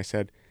Chris and I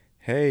said,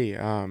 hey,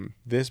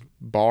 this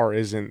bar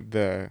isn't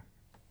the...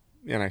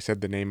 And I said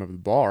the name of the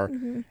bar.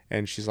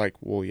 And she's like,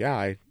 well,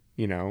 yeah,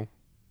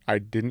 I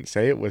didn't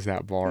say it was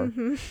that bar.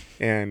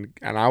 And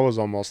I was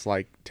almost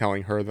like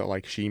telling her that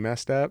like she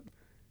messed up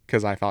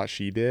because I thought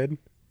she did.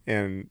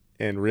 And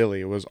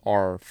really it was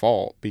our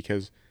fault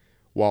because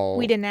while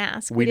we didn't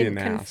ask. we didn't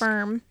didn't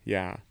confirm.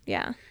 Yeah.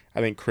 Yeah. I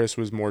think Chris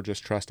was more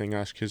just trusting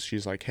us because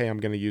she's like, hey, I'm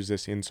going to use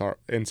this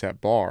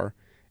inset bar.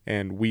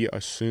 And we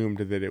assumed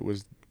that it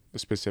was a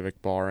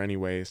specific bar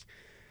anyways.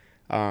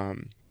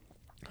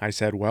 I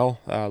said, well,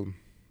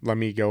 let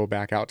me go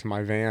back out to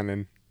my van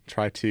and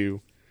try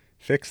to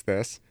fix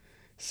this.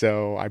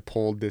 So I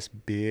pulled this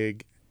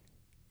big,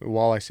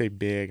 while I say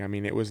big, I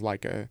mean, it was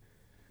like a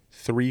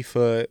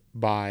 3-foot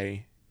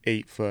by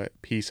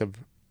 8-foot piece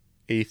of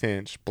 1/8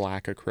 inch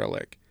black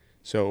acrylic.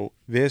 So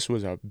this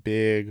was a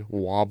big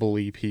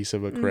wobbly piece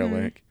of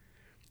acrylic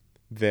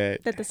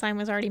that the sign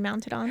was already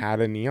mounted on. Had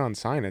a neon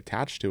sign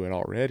attached to it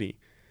already.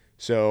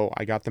 So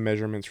I got the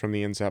measurements from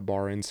the inset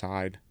bar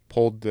inside,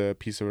 pulled the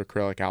piece of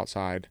acrylic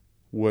outside,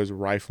 was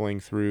rifling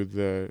through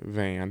the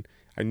van.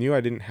 I knew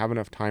I didn't have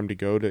enough time to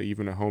go to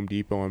even a Home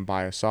Depot and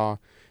buy a saw,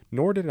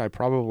 nor did I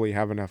probably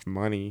have enough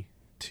money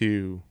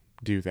to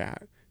do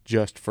that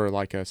just for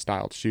like a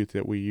styled shoot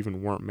that we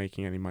even weren't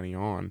making any money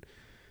on.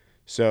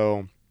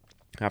 So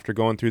after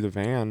going through the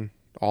van,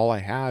 all I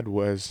had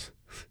was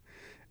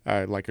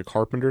like a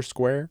carpenter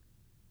square,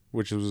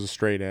 which was a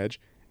straight edge,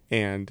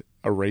 and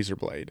a razor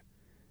blade.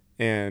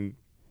 And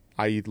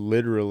I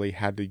literally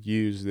had to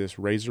use this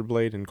razor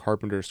blade and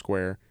carpenter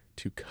square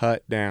to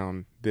cut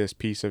down this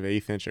piece of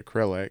 1/8 inch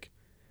acrylic.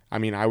 I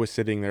mean, I was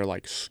sitting there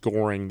like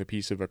scoring the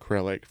piece of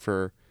acrylic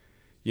for,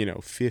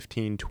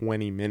 15,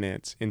 20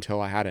 minutes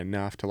until I had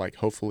enough to like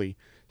hopefully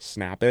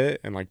snap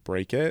it and like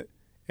break it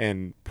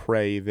and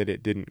pray that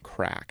it didn't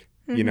crack,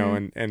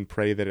 and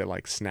pray that it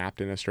like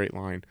snapped in a straight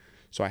line.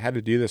 So I had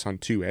to do this on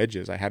 2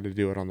 edges. I had to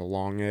do it on the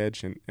long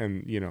edge and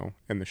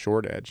the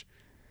short edge.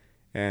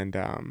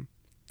 And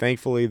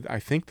thankfully, I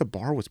think the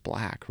bar was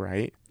black,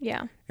 right?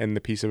 Yeah. And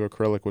the piece of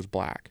acrylic was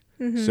black.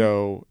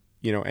 So,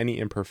 any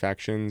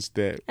imperfections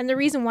that... And the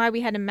reason why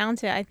we had to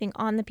mount it, I think,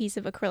 on the piece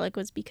of acrylic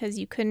was because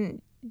you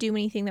couldn't do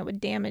anything that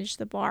would damage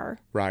the bar.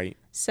 Right.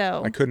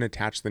 So... I couldn't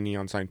attach the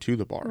neon sign to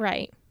the bar.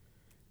 Right.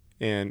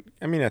 And,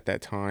 I mean, at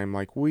that time,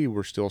 like, we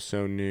were still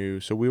so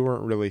new, so we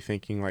weren't really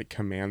thinking, like,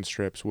 command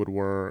strips would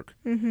work.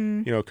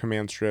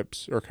 Command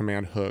strips or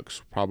command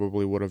hooks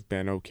probably would have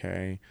been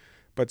okay.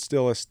 But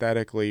still,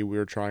 aesthetically, we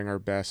were trying our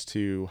best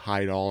to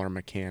hide all our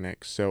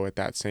mechanics. So at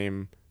that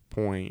same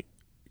point,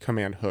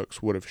 command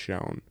hooks would have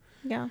shown.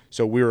 Yeah.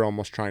 So we were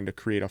almost trying to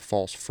create a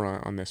false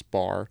front on this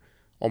bar,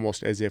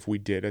 almost as if we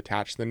did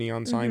attach the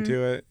neon sign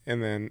to it.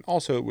 And then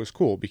also it was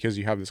cool because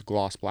you have this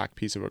gloss black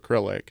piece of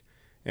acrylic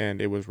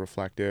and it was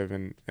reflective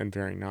and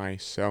very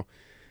nice. So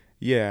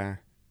yeah,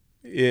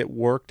 it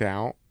worked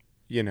out.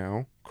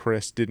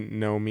 Chris didn't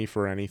know me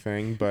for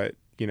anything, but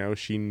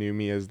she knew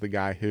me as the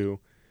guy who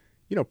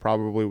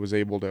probably was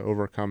able to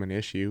overcome an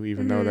issue,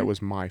 even though that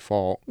was my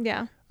fault.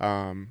 Yeah.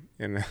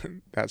 And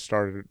that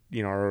started,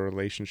 our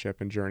relationship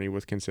and journey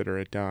with Consider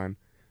It Done.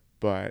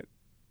 But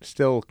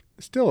still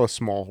a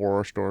small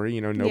horror story.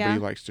 Nobody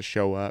likes to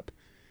show up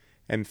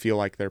and feel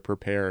like they're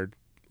prepared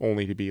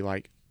only to be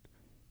like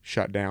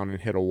shut down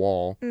and hit a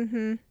wall.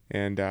 And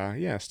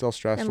still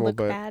stressful, and look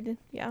but bad.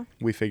 Yeah.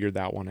 We figured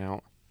that one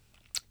out.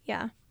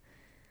 Yeah.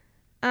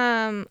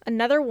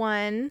 Another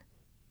one,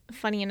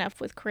 funny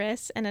enough, with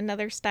Chris and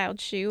another styled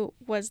shoot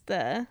was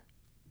the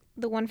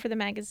one for the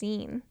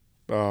magazine.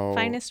 Oh,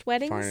 Finest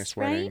Weddings, Finest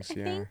right? Weddings, I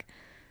think.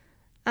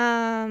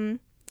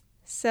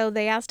 So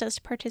they asked us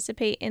to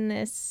participate in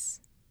this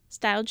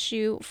styled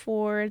shoot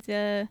for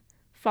the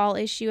fall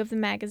issue of the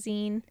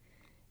magazine,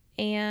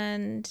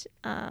 and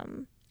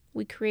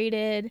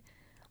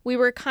we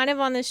were kind of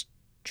on this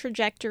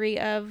trajectory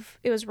of,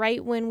 it was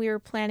right when we were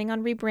planning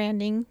on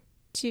rebranding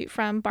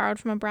from Borrowed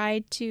from a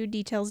Bride to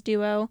Details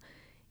Duo,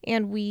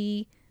 and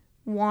we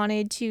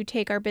wanted to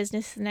take our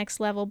business to the next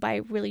level by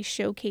really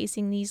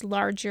showcasing these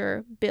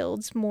larger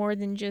builds more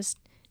than just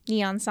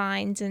neon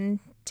signs and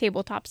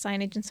tabletop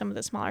signage and some of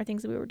the smaller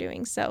things that we were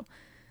doing. So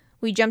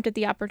we jumped at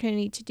the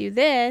opportunity to do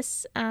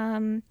this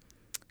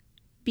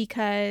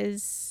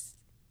because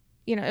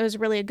it was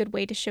really a good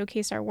way to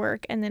showcase our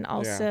work, and then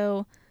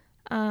also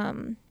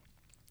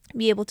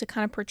be able to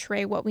kind of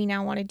portray what we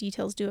now want a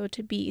Details Duo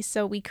to be.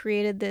 So we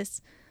created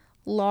this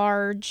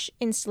large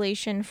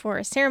installation for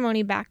a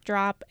ceremony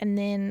backdrop, and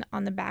then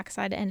on the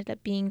backside it ended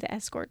up being the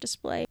escort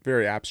display.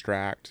 Very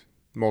abstract,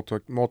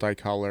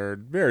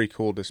 multicolored, very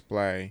cool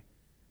display,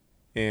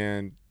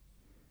 and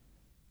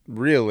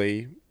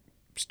really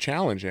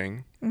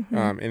challenging in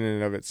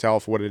and of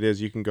itself. What it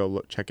is, you can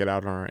go check it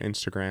out on our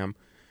Instagram.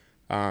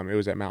 It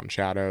was at Mountain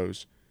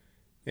Shadows,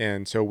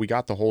 and so we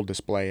got the whole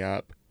display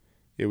up.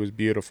 It was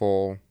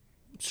beautiful.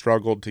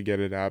 Struggled to get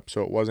it up,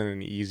 so it wasn't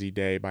an easy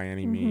day by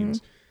any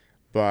means.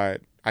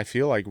 But I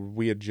feel like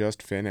we had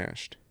just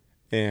finished,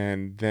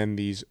 and then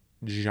these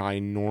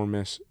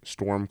ginormous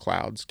storm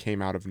clouds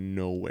came out of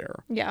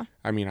nowhere. Yeah.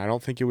 I mean, I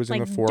don't think it was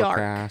like in the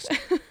forecast.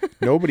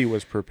 Nobody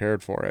was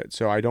prepared for it,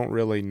 so I don't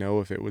really know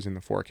if it was in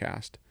the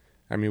forecast.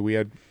 I mean, we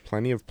had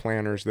plenty of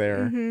planners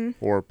there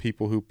or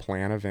people who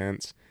plan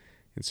events,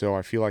 and so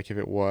I feel like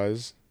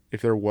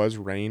if there was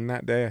rain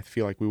that day, I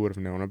feel like we would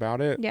have known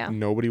about it. Yeah.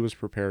 Nobody was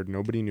prepared.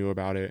 Nobody knew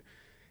about it.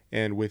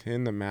 And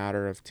within the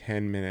matter of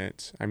 10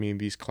 minutes, I mean,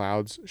 these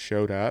clouds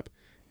showed up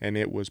and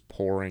it was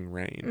pouring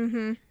rain.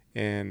 Mm-hmm.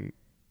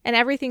 And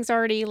everything's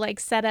already like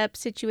set up,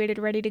 situated,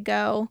 ready to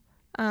go,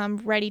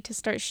 ready to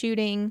start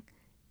shooting.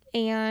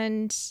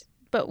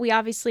 But we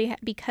obviously,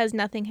 because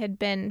nothing had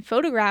been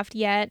photographed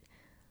yet,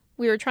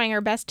 we were trying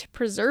our best to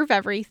preserve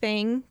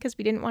everything because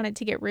we didn't want it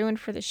to get ruined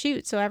for the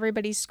shoot. So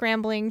everybody's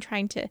scrambling,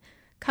 trying to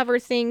cover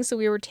things. So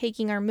we were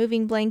taking our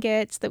moving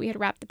blankets that we had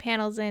wrapped the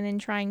panels in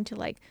and trying to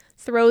like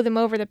throw them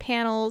over the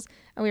panels.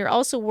 And we were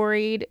also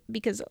worried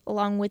because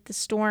along with the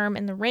storm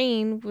and the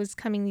rain was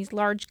coming these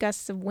large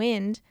gusts of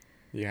wind,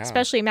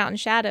 especially mountain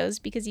shadows,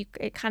 because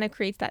it kind of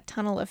creates that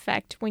tunnel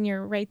effect when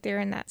you're right there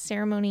in that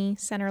ceremony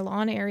center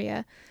lawn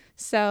area.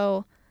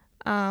 So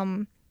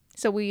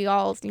we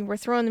all were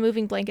throwing the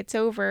moving blankets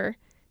over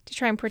to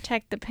try and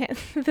protect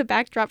the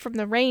backdrop from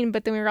the rain,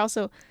 but then we were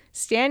also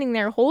standing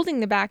there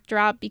holding the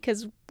backdrop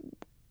because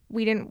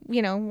we didn't,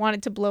 want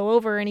it to blow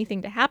over or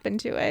anything to happen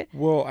to it.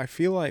 Well, I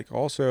feel like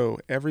also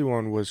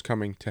everyone was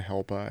coming to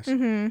help us.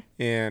 Mm-hmm.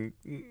 And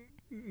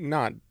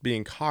not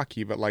being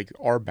cocky, but like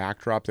our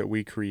backdrop that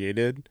we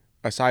created,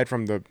 aside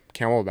from the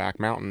Camelback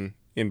Mountain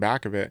in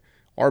back of it,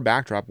 our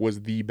backdrop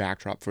was the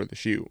backdrop for the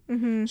shoot.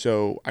 Mm-hmm.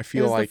 So I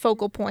feel like like the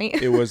focal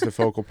point. it was the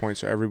focal point.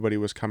 So everybody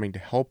was coming to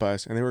help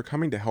us, and they were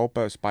coming to help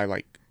us by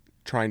like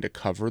trying to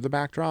cover the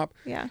backdrop.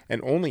 Yeah.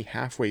 And only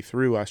halfway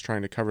through us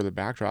trying to cover the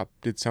backdrop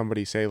did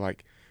somebody say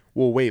like,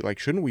 well, wait, like,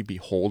 shouldn't we be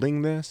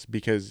holding this?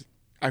 Because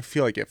I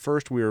feel like at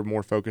first we were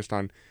more focused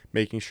on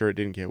making sure it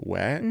didn't get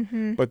wet.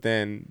 Mm-hmm. But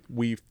then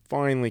we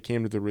finally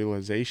came to the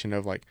realization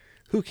of like,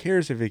 who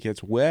cares if it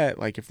gets wet?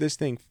 Like, if this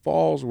thing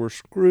falls, we're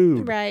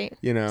screwed. Right.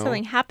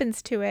 Something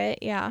happens to it.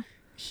 Yeah.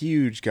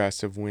 Huge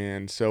gusts of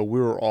wind. So we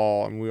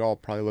all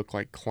probably look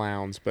like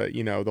clowns, but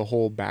the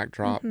whole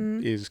backdrop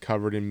is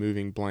covered in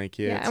moving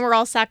blankets. Yeah, and we're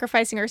all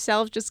sacrificing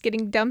ourselves, just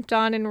getting dumped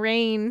on in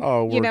rain.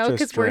 Oh,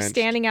 because we're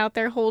standing out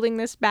there holding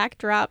this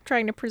backdrop,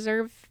 trying to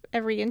preserve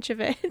every inch of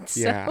it.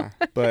 So. Yeah,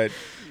 but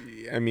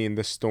I mean,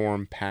 the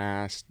storm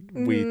passed.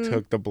 We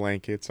took the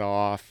blankets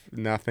off.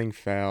 Nothing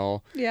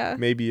fell. Yeah.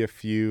 Maybe a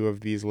few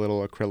of these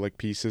little acrylic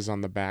pieces on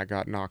the back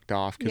got knocked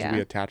off because we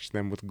attached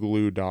them with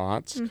glue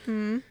dots.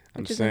 Mm-hmm.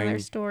 I'm Which is saying another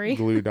story.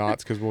 glue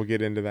dots because we'll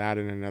get into that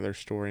in another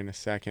story in a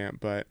second.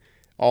 But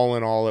all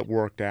in all, it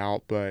worked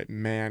out. But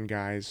man,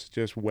 guys,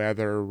 just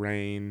weather,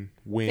 rain,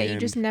 wind. Yeah, you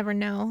just never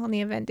know on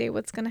the event day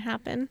what's going to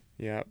happen.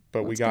 Yeah,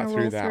 but we got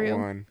through that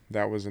one.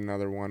 That was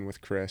another one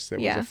with Chris. That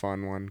was a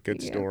fun one.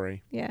 Good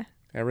story. Yeah.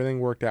 Everything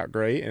worked out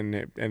great, and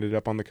it ended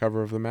up on the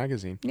cover of the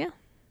magazine. Yeah.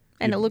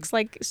 And it looks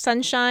like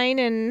sunshine,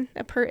 and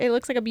it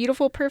looks like a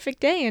beautiful,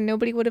 perfect day, and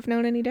nobody would have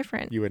known any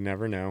different. You would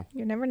never know.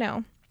 You never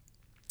know.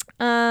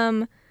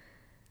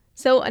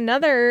 So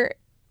another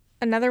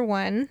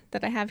one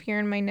that I have here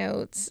in my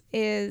notes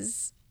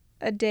is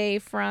a day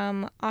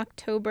from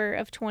October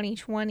of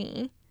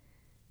 2020.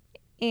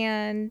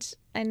 And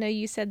I know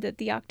you said that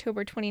the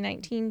October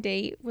 2019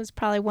 date was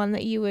probably one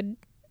that you would,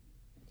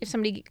 if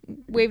somebody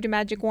waved a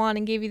magic wand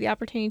and gave you the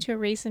opportunity to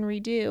erase and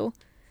redo,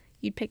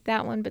 you'd pick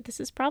that one. But this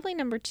is probably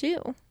number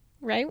 2,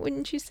 right?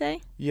 Wouldn't you say?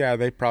 Yeah,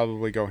 they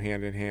probably go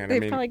hand in hand.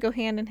 They probably go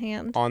hand in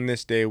hand. On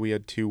this day, we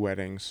had 2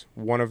 weddings.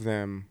 One of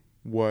them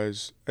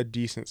was a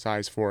decent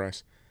size for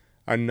us.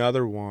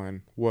 Another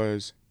one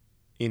was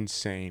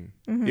insane.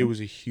 Mm-hmm. It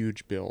was a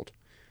huge build.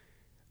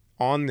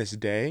 On this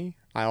day,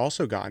 I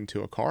also got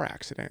into a car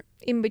accident.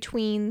 In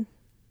between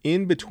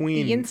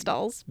the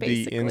installs,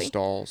 basically. The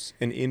installs,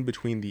 and in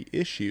between the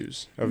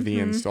issues of the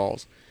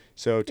installs.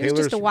 So Taylor's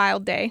just a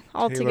wild day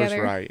altogether.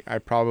 Taylor's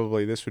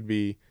right. This would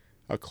be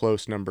a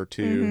close number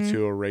 2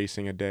 to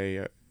erasing a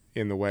day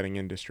in the wedding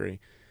industry.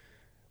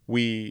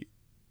 We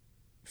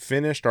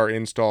finished our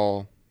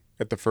install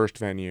at the first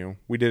venue.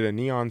 We did a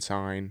neon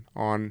sign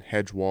on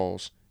hedge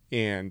walls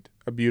and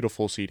a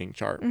beautiful seating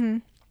chart. Mm-hmm.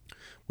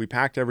 We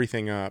packed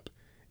everything up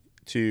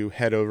to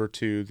head over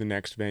to the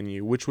next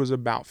venue, which was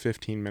about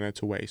 15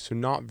 minutes away. So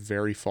not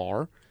very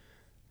far,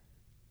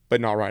 but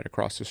not right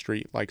across the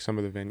street like some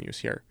of the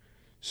venues here.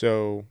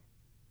 So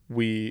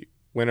we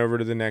went over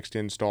to the next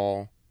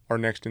install. Our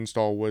next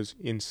install was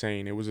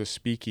insane. It was a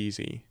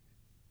speakeasy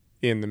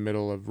in the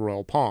middle of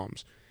Royal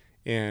Palms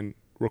and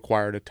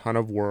required a ton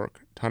of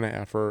work, ton of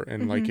effort,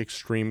 and like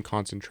extreme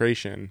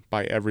concentration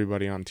by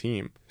everybody on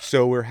team.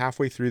 So we're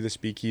halfway through the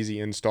speakeasy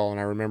install, and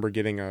I remember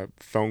getting a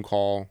phone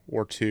call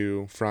or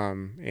 2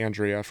 from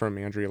Andrea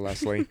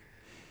Leslie,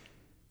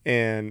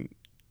 and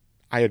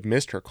I had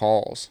missed her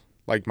calls.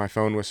 Like, my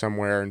phone was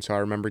somewhere, and so I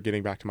remember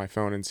getting back to my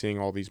phone and seeing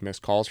all these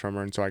missed calls from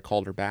her, and so I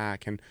called her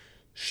back, and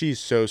she's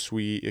so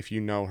sweet. If you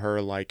know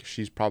her, like,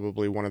 she's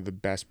probably one of the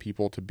best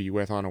people to be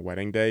with on a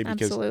wedding day,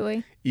 because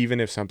Absolutely. Even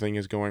if something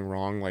is going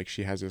wrong, like,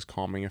 she has this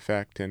calming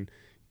effect. And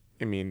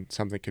I mean,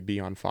 something could be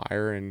on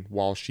fire, and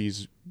while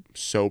she's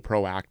so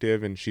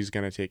proactive and she's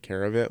going to take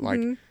care of it, like,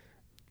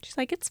 she's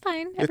like, it's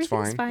fine. It's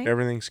fine.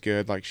 Everything's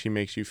good. Like, she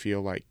makes you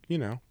feel like,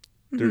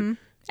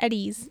 at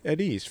ease.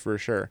 At ease, for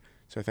sure.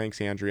 So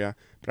thanks, Andrea.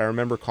 But I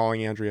remember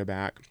calling Andrea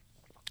back.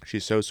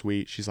 She's so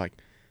sweet. She's like,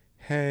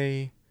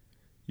 hey,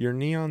 your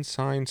neon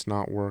sign's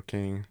not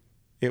working.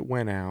 It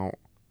went out.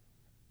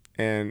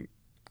 And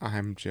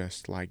I'm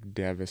just like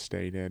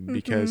devastated Mm-hmm.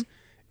 because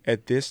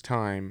at this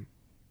time,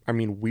 I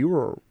mean, we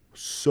were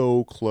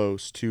so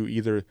close to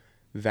either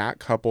that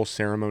couple's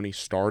ceremony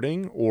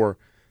starting or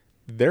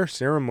their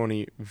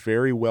ceremony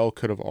very well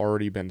could have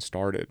already been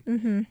started.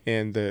 Mm-hmm.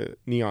 And the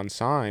neon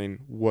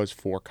sign was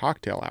for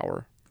cocktail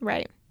hour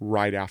Right.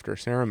 right after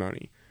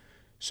ceremony.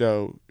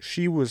 So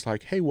she was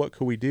like, hey, what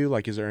could we do?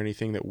 Like, is there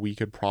anything that we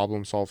could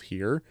problem solve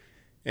here?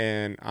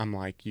 And I'm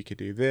like, you could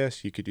do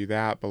this, you could do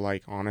that. But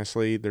like,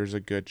 honestly, there's a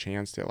good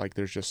chance that like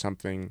there's just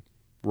something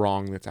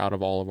wrong that's out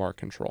of all of our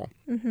control.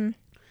 Mm-hmm.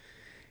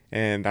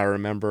 And I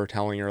remember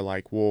telling her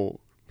like,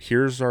 well,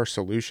 here's our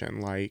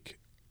solution. Like,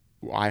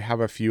 I have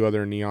a few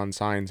other neon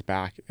signs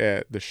back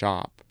at the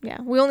shop.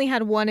 Yeah. We only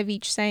had one of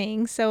each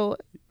saying. So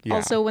Yeah.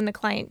 also when the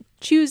client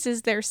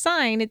chooses their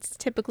sign, it's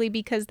typically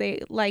because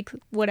they like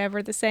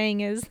whatever the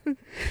saying is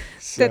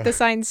that the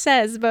sign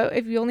says. But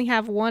if you only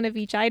have one of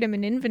each item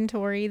in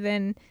inventory,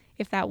 then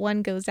if that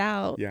one goes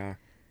out. Yeah.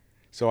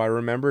 So I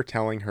remember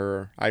texting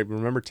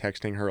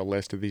her a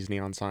list of these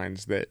neon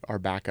signs that are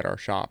back at our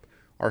shop.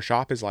 Our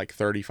shop is like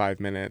 35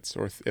 minutes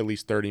or at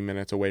least 30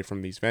 minutes away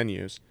from these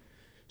venues.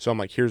 So I'm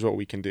like, here's what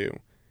we can do.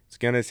 It's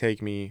going to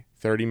take me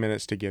 30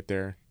 minutes to get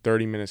there,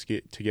 30 minutes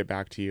to get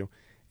back to you.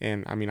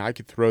 And I mean, I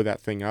could throw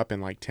that thing up in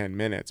like 10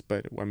 minutes,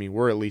 but I mean,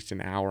 we're at least an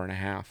hour and a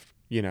half,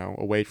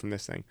 away from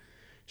this thing.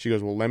 She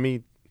goes, well, let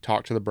me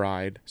talk to the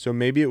bride. So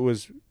maybe it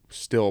was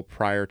still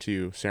prior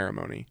to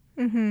ceremony.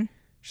 Mm-hmm.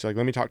 She's like,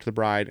 let me talk to the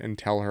bride and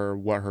tell her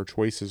what her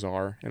choices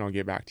are, and I'll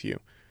get back to you.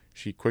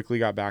 She quickly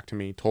got back to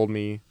me, told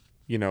me,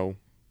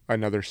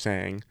 another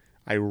saying.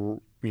 I,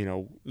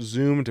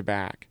 zoomed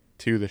back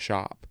to the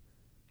shop.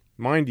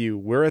 Mind you,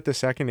 we're at the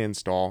second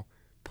install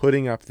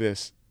putting up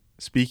this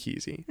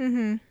speakeasy.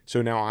 Mm-hmm.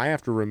 So now I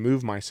have to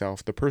remove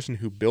myself, the person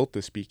who built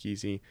the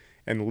speakeasy,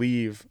 and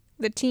leave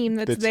The team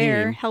that's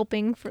there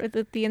helping for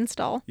the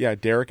install. Yeah,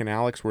 Derek and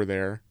Alex were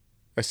there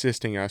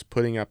assisting us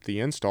putting up the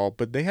install,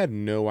 but they had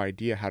no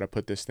idea how to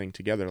put this thing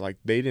together. Like,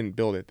 they didn't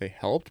build it. They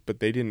helped, but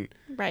they didn't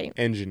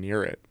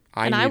engineer it.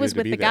 I was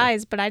with the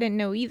guys, but I didn't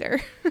know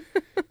either.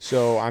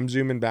 So I'm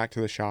zooming back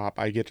to the shop.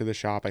 I get to the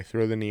shop. I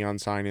throw the neon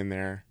sign in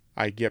there.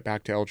 I get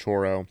back to El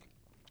Chorro.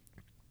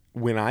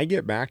 When I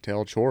get back to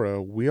El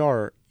Chorro, we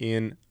are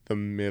in the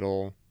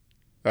middle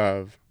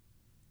of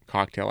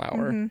cocktail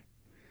hour. Mm-hmm.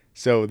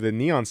 So the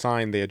neon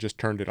sign, they had just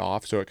turned it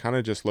off. So it kind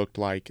of just looked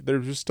like there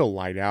was still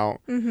light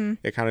out. Mm-hmm.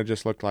 It kind of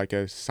just looked like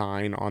a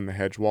sign on the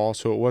hedge wall.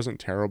 So it wasn't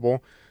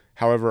terrible.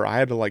 However, I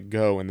had to like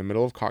go in the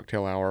middle of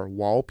cocktail hour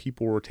while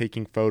people were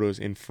taking photos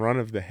in front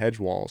of the hedge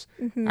walls.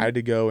 Mm-hmm. I had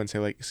to go and say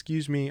like,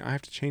 excuse me, I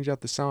have to change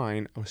out the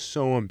sign. I was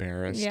so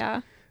embarrassed.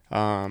 Yeah.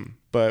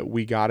 But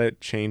we got it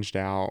changed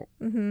out,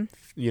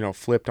 Mm-hmm.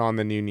 Flipped on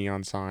the new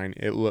neon sign.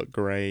 It looked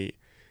great.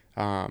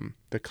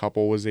 The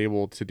couple was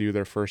able to do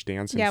their first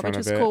dance in front of it. Yeah,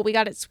 which was cool. We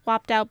got it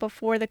swapped out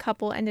before the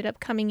couple ended up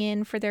coming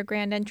in for their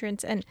grand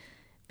entrance. And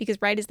because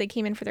right as they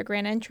came in for their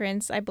grand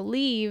entrance, I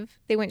believe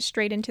they went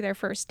straight into their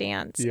first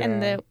dance. Yeah.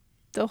 And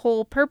the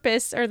whole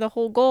purpose or the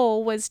whole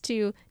goal was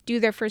to do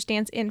their first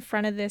dance in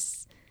front of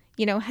this,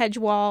 hedge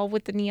wall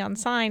with the neon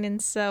sign.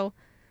 And so,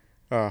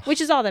 which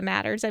is all that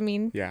matters. I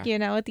mean, at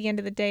the end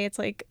of the day, it's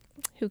like,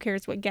 who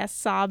cares what guests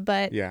saw?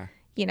 But,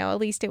 at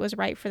least it was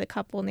right for the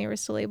couple and they were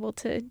still able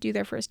to do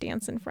their first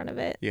dance in front of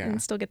it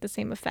and still get the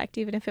same effect,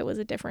 even if it was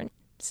a different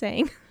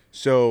saying.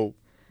 So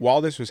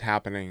while this was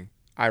happening,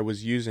 I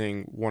was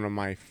using one of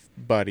my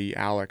buddy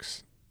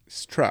Alex's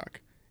truck.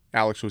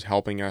 Alex was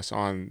helping us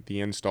on the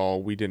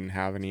install. We didn't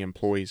have any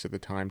employees at the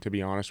time, to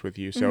be honest with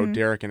you. So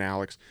Derek and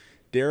Alex,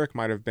 Derek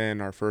might have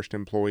been our first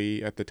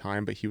employee at the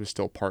time, but he was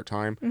still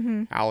part-time.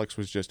 Mm-hmm. Alex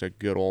was just a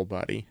good old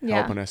buddy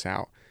helping us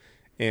out.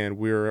 And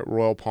we were at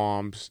Royal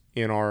Palms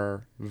in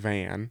our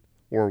van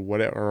or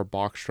whatever, or a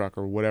box truck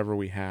or whatever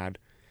we had.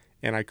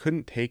 And I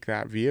couldn't take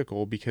that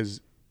vehicle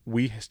because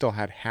we still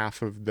had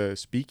half of the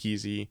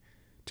speakeasy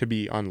to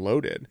be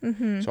unloaded.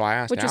 Mm-hmm. So I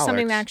asked Which Alex, is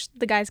something that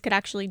the guys could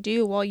actually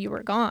do while you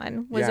were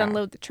gone, was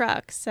unload the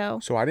truck. So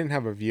I didn't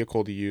have a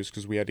vehicle to use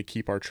because we had to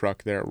keep our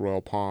truck there at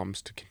Royal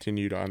Palms to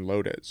continue to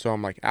unload it. So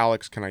I'm like,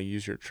 Alex, can I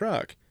use your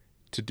truck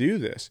to do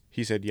this?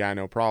 He said, yeah,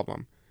 no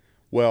problem.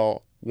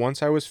 Well,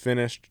 once I was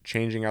finished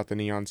changing out the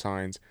neon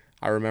signs,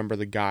 I remember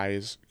the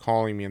guys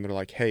calling me and they're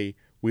like, hey,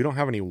 we don't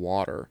have any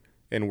water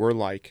and we're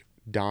like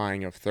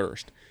dying of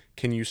thirst.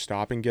 Can you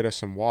stop and get us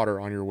some water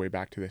on your way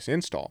back to this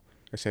install?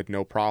 I said,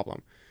 no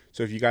problem.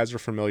 So if you guys are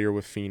familiar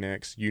with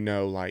Phoenix,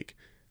 like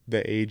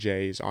the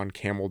AJ's on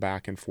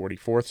Camelback and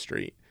 44th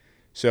Street.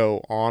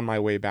 So on my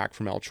way back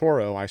from El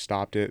Chorro, I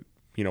stopped at,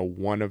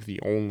 one of the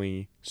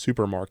only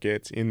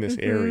supermarkets in this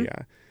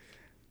area.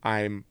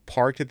 I'm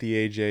parked at the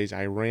AJ's.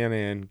 I ran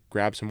in,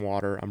 grabbed some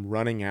water. I'm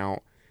running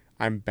out.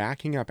 I'm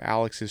backing up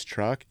Alex's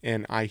truck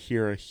and I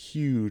hear a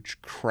huge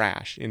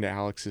crash into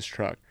Alex's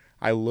truck.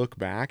 I look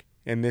back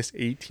and this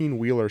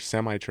 18-wheeler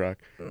semi-truck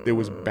that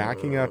was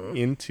backing up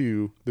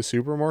into the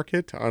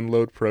supermarket to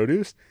unload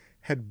produce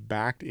had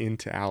backed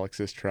into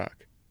Alex's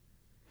truck.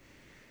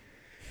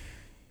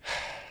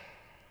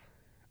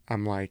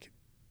 I'm like,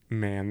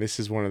 man, this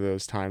is one of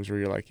those times where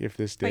you're like, if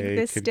this Like day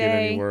this could get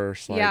any day,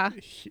 worse, like yeah.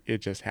 it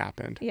just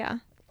happened. Yeah.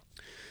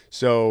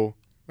 So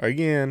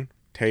again,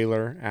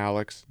 Taylor,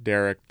 Alex,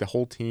 Derek, the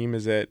whole team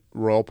is at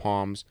Royal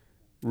Palms,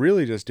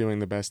 really just doing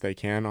the best they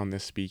can on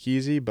this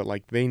speakeasy, but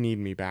like they need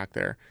me back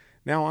there.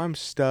 Now I'm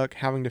stuck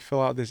having to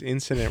fill out this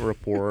incident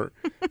report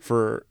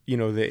for, the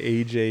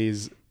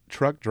AJ's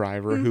truck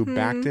driver who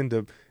backed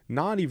into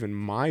not even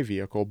my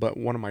vehicle, but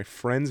one of my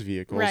friend's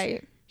vehicles.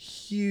 Right.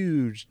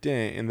 Huge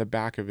dent in the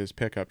back of his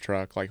pickup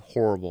truck, like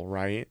horrible,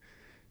 right?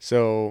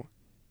 So,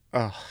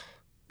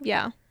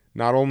 Yeah.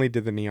 not only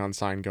did the neon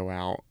sign go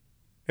out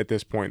at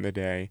this point in the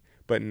day,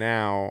 but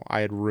now I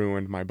had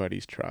ruined my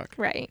buddy's truck.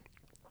 Right.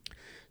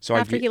 So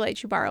After he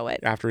let you borrow it.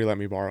 After he let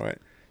me borrow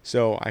it.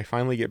 So I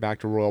finally get back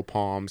to Royal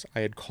Palms.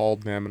 I had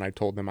called them and I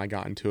told them I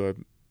got into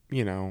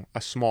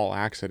a small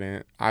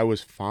accident. I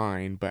was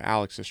fine, but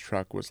Alex's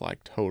truck was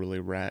like totally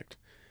wrecked.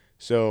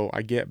 So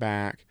I get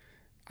back.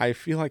 I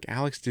feel like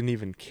Alex didn't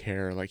even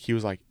care. Like he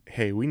was like,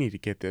 "Hey, we need to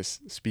get this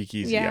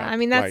speakeasy up." Yeah, I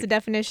mean that's like, the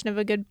definition of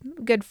a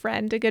good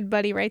friend, a good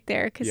buddy right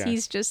there. Because Yes.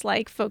 he's just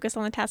like focused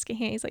on the task at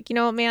hand. He's like, you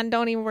know what, man,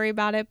 don't even worry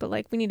about it. But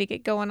like, we need to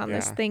get going on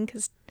this Yeah. thing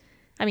because,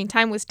 I mean,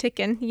 time was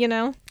ticking. You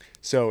know.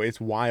 So it's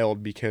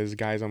wild because,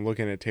 guys, I'm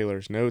looking at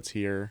Taylor's notes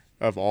here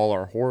of all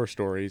our horror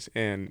stories,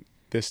 and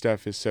this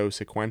stuff is so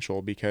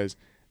sequential because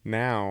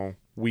now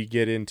we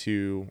get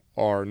into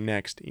our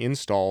next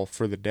install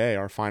for the day,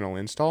 our final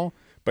install,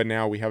 but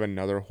now we have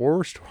another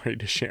horror story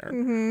to share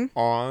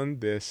on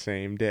this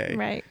same day.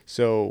 Right.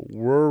 So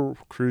we're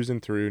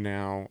cruising through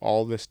now.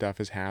 All this stuff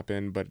has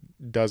happened, but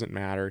doesn't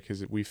matter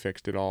because we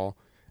fixed it all.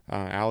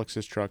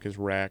 Alex's truck is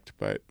wrecked,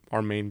 but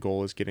our main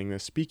goal is getting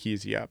this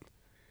speakeasy up.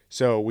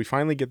 So we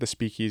finally get the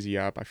speakeasy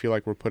up. I feel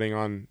like we're putting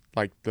on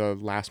like the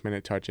last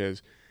minute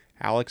touches.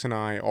 Alex and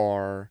I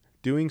are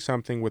doing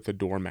something with the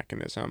door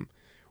mechanism.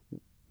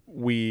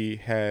 We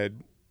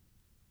had,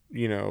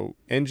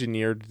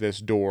 engineered this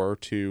door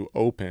to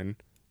open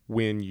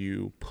when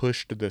you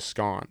pushed the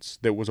sconce.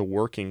 That was a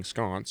working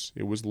sconce.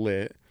 It was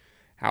lit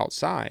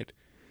outside.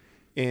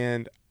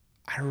 And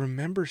I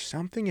remember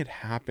something had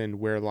happened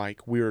where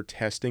like we were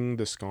testing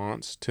the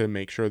sconce to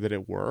make sure that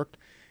it worked.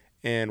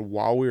 And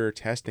while we were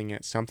testing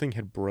it, something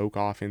had broke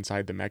off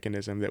inside the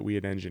mechanism that we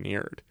had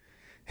engineered.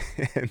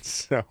 And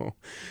so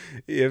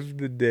if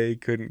the day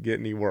couldn't get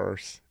any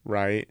worse,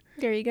 right?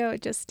 There you go.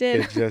 It just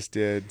did. It just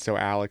did. So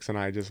Alex and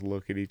I just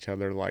look at each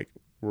other like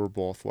we're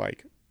both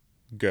like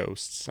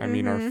ghosts. I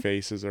mean, our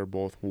faces are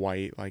both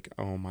white, like,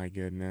 oh my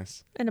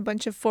goodness. And a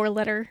bunch of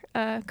 4-letter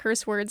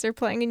curse words are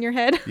playing in your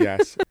head.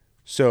 Yes.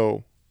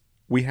 So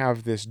we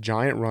have this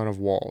giant run of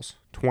walls,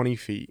 20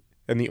 feet.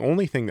 And the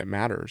only thing that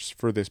matters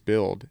for this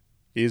build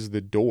is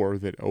the door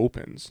that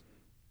opens.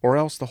 Or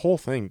else the whole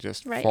thing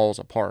just falls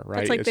apart,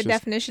 right? That's like the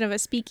definition of a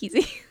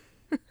speakeasy.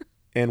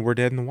 And we're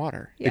dead in the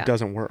water. Yeah. It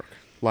doesn't work.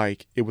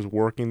 Like, it was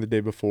working the day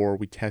before.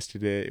 We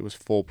tested it. It was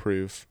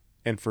foolproof.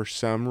 And for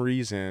some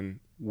reason,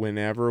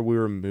 whenever we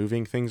were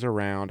moving things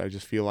around, I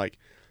just feel like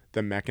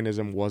the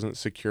mechanism wasn't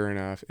secure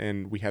enough.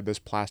 And we had this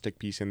plastic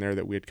piece in there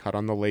that we had cut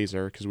on the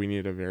laser because we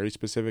needed a very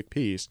specific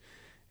piece.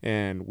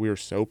 And we were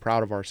so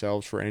proud of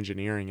ourselves for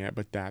engineering it,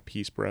 but that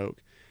piece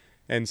broke.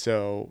 And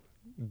so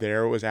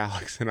there was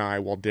Alex and I,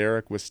 while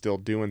Derek was still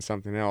doing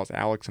something else,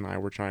 Alex and I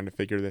were trying to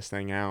figure this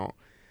thing out.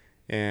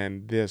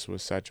 And this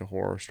was such a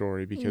horror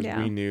story because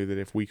we knew that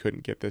if we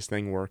couldn't get this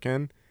thing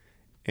working,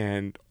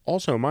 and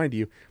also, mind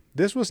you,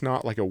 this was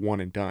not like a one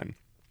and done.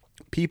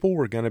 People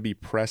were going to be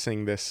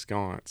pressing this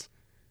sconce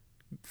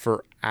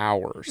for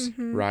hours,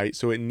 right?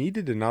 So it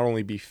needed to not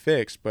only be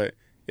fixed, but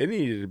it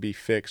needed to be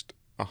fixed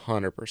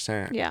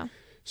 100%. Yeah.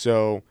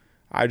 So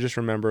I just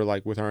remember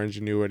like with our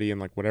ingenuity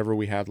and like whatever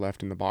we had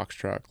left in the box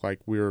truck,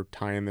 like we were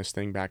tying this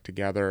thing back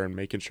together and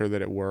making sure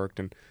that it worked.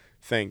 And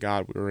thank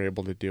God we were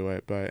able to do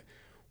it. But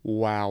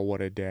wow,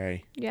 what a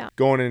day. Yeah.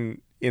 Going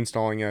and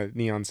installing a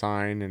neon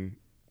sign and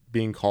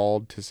being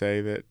called to say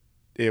that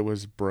it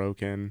was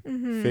broken,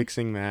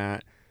 fixing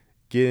that,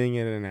 getting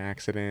in an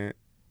accident,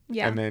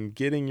 and then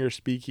getting your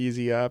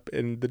speakeasy up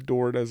and the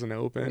door doesn't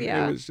open.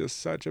 Yeah. It was just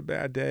such a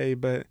bad day,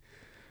 but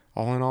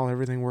all in all,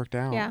 everything worked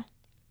out. Yeah.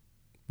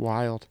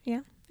 Wild.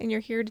 Yeah. And you're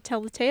here to tell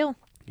the tale.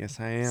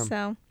 Yes, I am.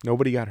 So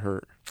Nobody got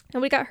hurt.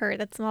 nobody got hurt.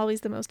 That's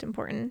always the most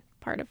important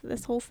part of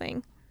this whole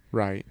thing.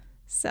 Right.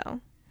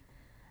 So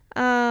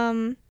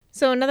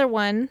another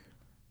one,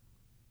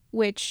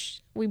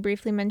 which we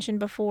briefly mentioned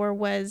before,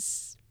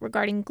 was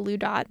regarding glue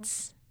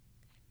dots.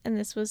 And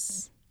this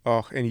was...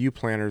 Oh, and you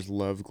planners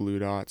love glue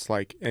dots.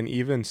 Like, and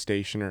even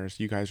stationers,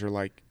 you guys are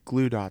like,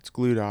 glue dots,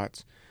 glue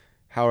dots.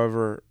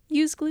 However...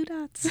 Use glue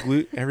dots.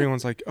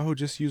 Everyone's like, oh,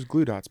 just use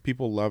glue dots.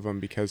 People love them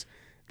because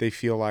they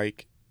feel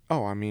like,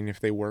 oh, I mean, if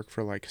they work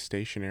for like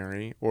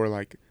stationery or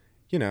like,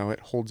 it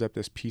holds up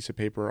this piece of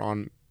paper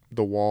on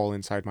the wall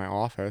inside my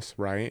office,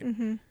 right?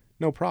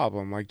 No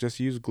problem. Like, just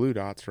use glue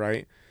dots,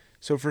 right?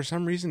 So for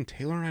some reason,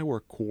 Taylor and I were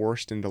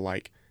coerced into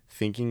like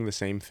thinking the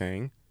same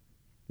thing.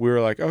 We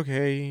were like,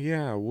 okay,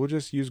 yeah, we'll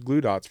just use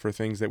glue dots for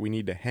things that we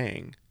need to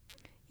hang.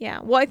 Yeah.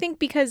 Well, I think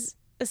because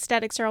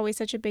aesthetics are always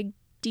such a big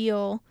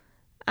deal,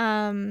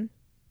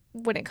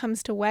 when it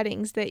comes to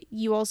weddings, that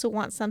you also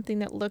want something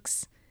that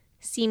looks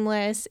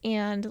seamless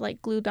and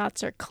like glue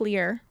dots are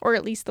clear, or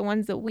at least the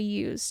ones that we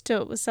used.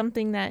 So it was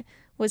something that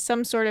was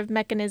some sort of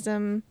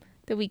mechanism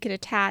that we could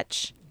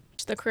attach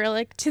the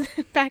acrylic to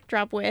the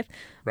backdrop with,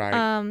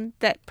 Right.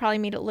 that probably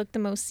made it look the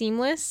most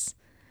seamless,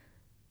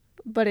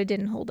 but it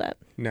didn't hold up.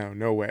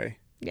 No way.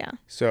 Yeah.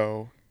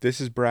 So this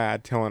is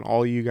Brad telling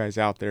all you guys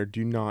out there,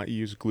 do not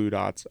use glue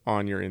dots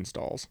on your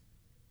installs.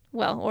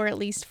 Well, or at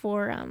least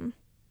for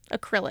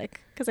acrylic,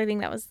 because I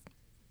think that was...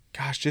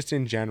 Gosh, just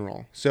in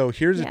general. So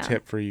here's a Yeah.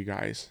 tip for you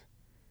guys.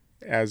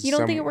 You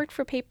don't think it worked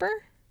for paper?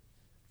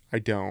 I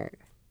don't.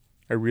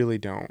 I really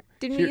don't.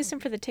 Didn't we use them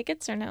for the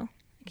tickets or no?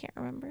 I can't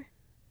remember.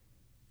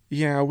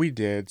 Yeah, we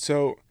did.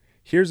 So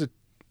here's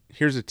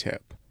a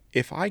tip.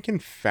 If I can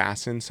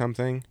fasten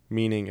something,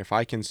 meaning if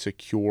I can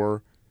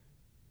secure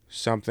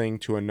something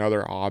to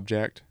another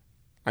object,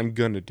 I'm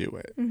going to do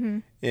it. Mm-hmm.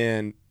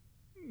 And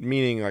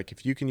meaning like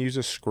if you can use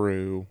a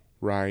screw,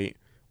 right?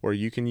 Or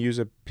you can use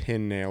a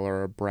pin nailer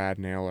or a brad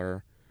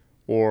nailer,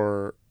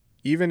 or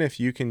even if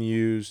you can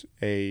use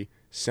a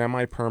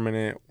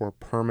semi-permanent or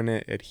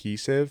permanent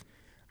adhesive,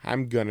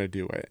 I'm going to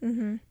do it.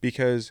 Mm-hmm.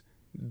 Because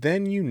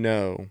then you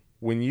know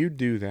when you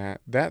do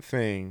that, that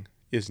thing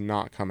is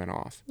not coming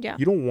off. Yeah.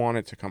 You don't want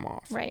it to come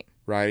off. Right.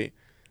 Right?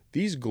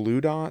 These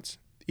glue dots,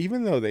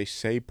 even though they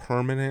say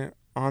permanent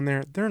on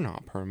there, they're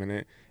not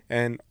permanent.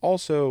 And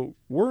also,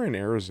 we're in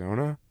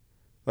Arizona.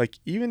 Like,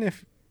 even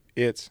if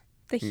it's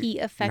The heat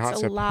not affects a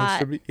supposed lot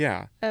to be,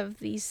 yeah. of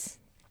these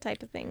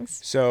type of things.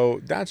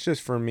 So that's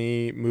just for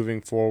me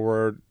moving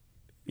forward.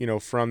 You know,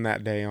 from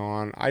that day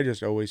on, I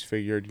just always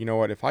figured, you know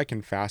what, if I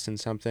can fasten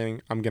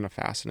something, I'm going to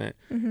fasten it.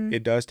 Mm-hmm.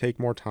 It does take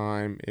more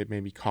time. It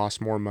maybe costs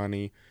more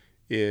money.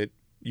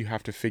 You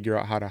have to figure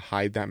out how to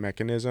hide that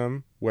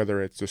mechanism,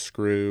 whether it's a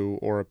screw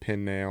or a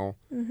pin nail,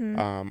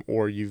 Mm-hmm.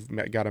 or you've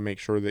got to make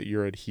sure that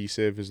your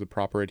adhesive is the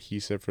proper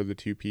adhesive for the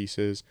two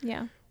pieces.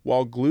 Yeah.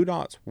 While glue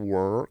dots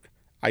work,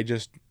 I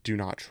just do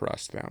not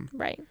trust them.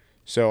 Right.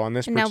 So on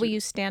this, And now we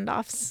use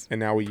standoffs. and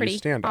now we pretty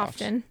use standoffs.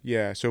 often.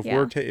 Yeah. So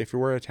Yeah. if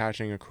we're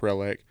attaching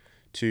acrylic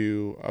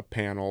to a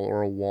panel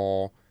or a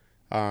wall,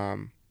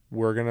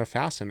 we're gonna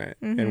fasten it,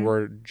 Mm-hmm. and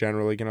we're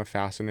generally gonna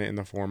fasten it in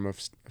the form of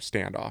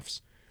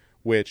standoffs,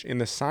 which in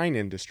the sign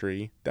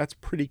industry that's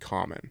pretty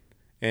common,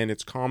 and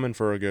it's common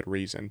for a good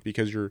reason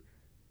because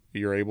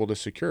you're able to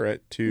secure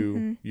it to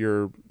Mm-hmm.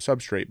 your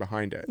substrate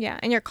behind it. Yeah.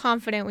 And you're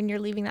confident when you're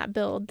leaving that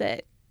build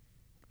that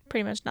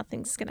pretty much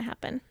nothing's going to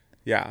happen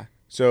Yeah.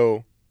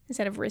 So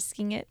instead of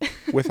risking it.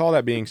 with all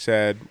that being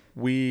said,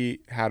 we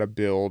had a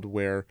build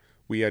where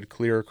we had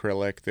clear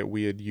acrylic that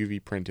we had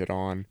UV printed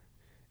on,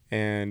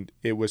 and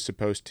it was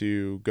supposed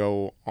to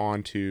go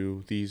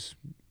onto these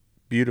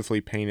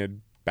beautifully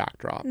painted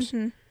backdrops.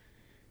 Mm-hmm.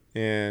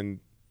 And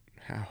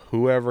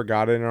whoever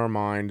got it in our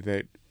mind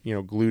that, you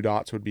know, glue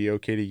dots would be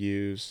okay to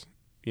use,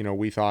 you know,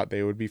 we thought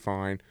they would be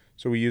fine.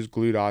 So we used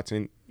glue dots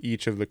in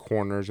each of the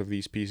corners of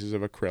these pieces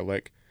of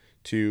acrylic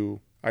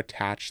to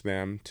attach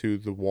them to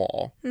the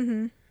wall.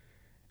 Mm-hmm.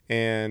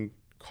 And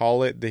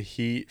call it the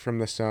heat from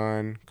the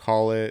sun,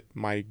 call it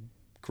my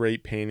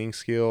great painting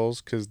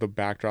skills, because the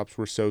backdrops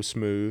were so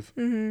smooth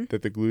Mm-hmm.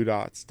 that the glue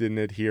dots didn't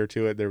adhere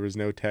to it. There was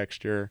no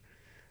texture.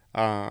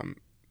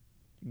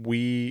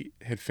 We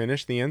had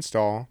finished the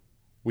install.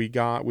 We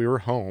were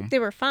home. They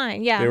were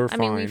fine. Yeah. They were I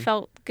mean, we fine.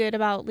 felt good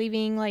about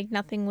leaving. Like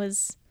nothing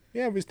was,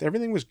 Yeah,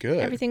 everything was good.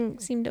 everything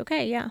seemed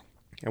okay. Yeah.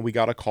 And we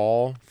got a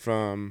call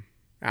from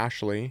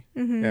Ashley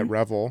Mm-hmm. at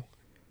Revel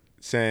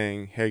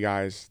saying, hey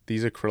guys,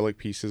 these acrylic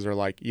pieces are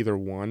like either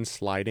one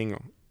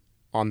sliding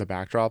on the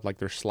backdrop, like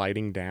they're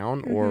sliding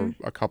down, or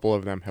a couple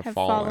of them have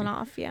fallen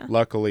off. Yeah.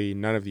 Luckily,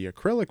 none of the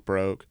acrylic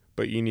broke,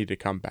 but you need to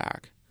come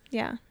back.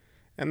 Yeah.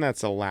 And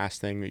that's the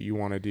last thing that you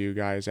want to do,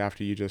 guys,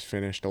 after you just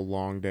finished a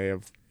long day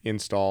of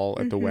install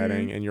at the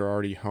wedding and you're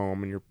already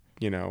home and you're,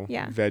 you know,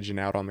 Yeah. vegging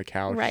out on the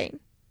couch. Right.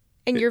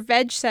 And your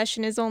veg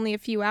session is only a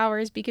few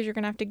hours because you're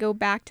going to have to go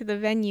back to the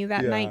venue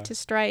that Yeah. night to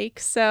strike.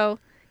 So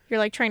you're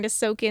like trying to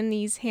soak in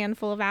these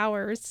handful of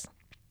hours.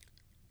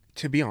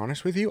 To be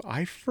honest with you,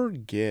 I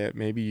forget,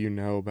 maybe you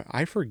know, but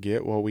I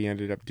forget what we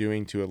ended up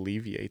doing to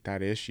alleviate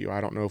that issue. I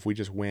don't know if we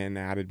just went and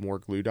added more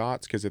glue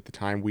dots because at the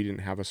time we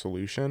didn't have a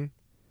solution.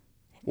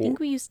 I think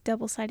we used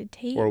double-sided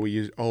tape. Or we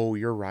used, oh,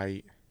 you're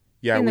right.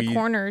 Yeah, in the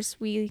corners,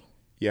 we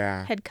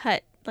yeah. had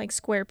cut like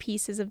square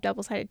pieces of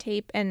double-sided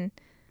tape. And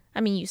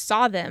I mean, you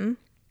saw them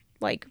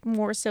like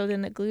more so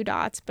than the glue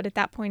dots. But at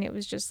that point, it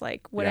was just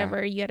like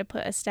whatever. You had to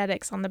put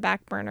aesthetics on the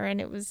back burner. And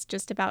it was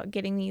just about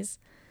getting these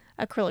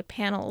acrylic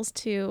panels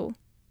to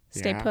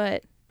stay Yeah.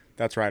 put.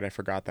 That's right. I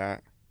forgot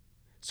that.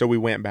 So we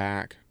went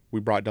back. We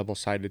brought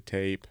double-sided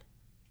tape,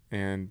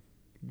 and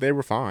they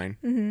were fine.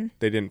 Mm-hmm.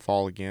 They didn't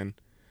fall again.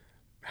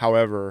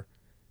 However,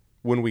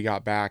 when we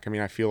got back, I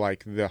mean, I feel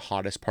like the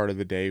hottest part of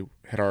the day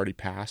had already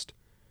passed.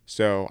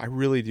 So I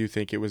really do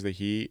think it was the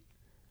heat.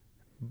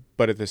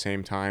 But at the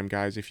same time,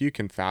 guys, if you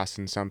can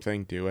fasten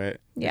something, do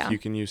it. Yeah. If you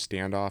can use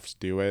standoffs,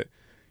 do it.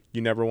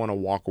 You never want to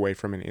walk away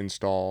from an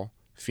install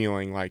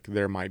feeling like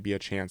there might be a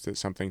chance that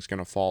something's going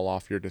to fall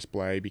off your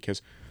display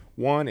because,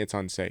 one, it's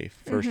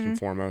unsafe, first and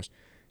foremost.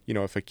 You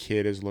know, if a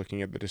kid is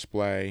looking at the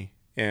display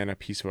and a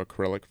piece of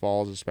acrylic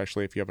falls,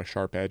 especially if you have a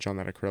sharp edge on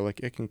that acrylic,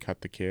 it can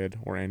cut the kid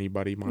or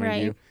anybody,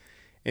 mind you.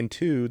 And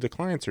two, the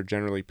clients are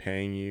generally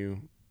paying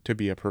you to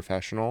be a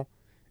professional.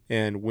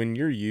 And when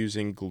you're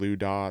using glue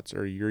dots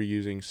or you're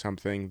using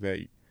something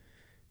that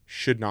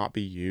should not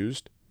be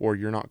used or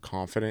you're not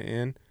confident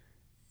in,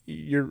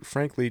 you're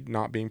frankly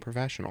not being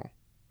professional.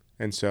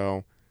 And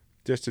so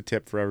just a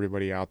tip for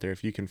everybody out there,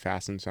 if you can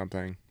fasten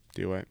something,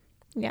 do it.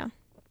 Yeah.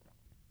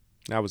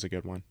 That was a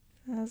good one.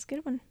 That was a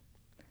good one.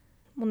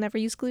 We'll never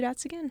use glue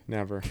dots again.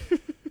 Never.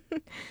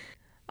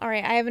 All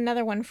right, I have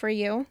another one for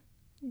you.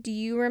 Do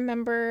you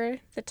remember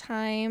the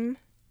time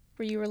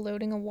where you were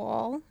loading a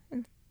wall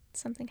and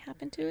something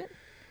happened to it?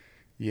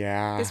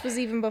 Yeah. This was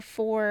even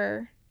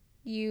before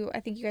I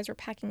think you guys were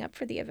packing up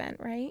for the event,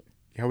 right?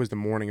 Yeah, it was the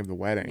morning of the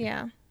wedding.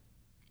 Yeah.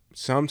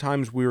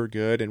 Sometimes we were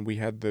good and we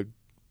had the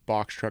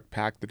box truck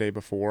packed the day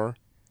before.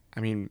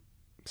 I mean,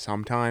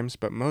 sometimes,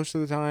 but most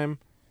of the time,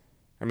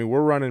 I mean,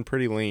 we're running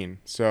pretty lean.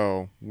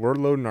 So we're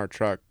loading our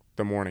truck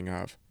the morning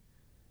of.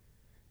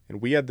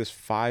 And we had this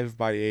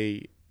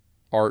 5x8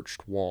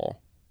 arched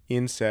wall,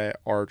 inset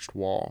arched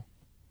wall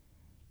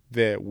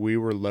that we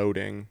were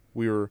loading.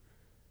 We were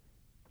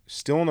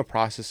still in the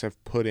process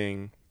of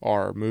putting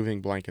our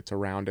moving blankets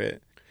around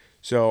it.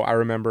 So I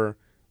remember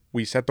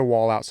we set the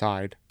wall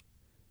outside.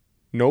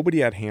 Nobody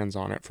had hands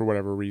on it for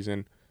whatever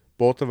reason.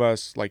 Both of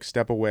us like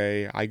step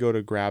away. I go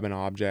to grab an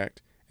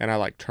object and I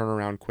like turn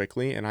around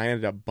quickly and I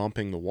ended up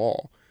bumping the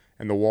wall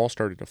and the wall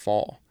started to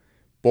fall.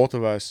 Both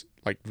of us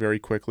like very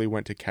quickly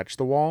went to catch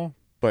the wall,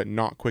 but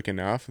not quick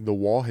enough. The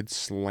wall had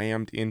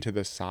slammed into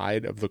the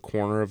side of the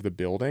corner of the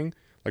building.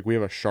 Like we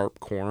have a sharp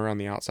corner on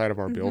the outside of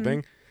our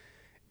building.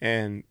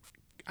 And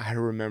I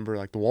remember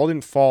like the wall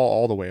didn't fall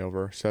all the way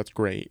over, so that's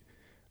great.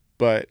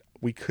 But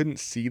we couldn't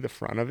see the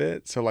front of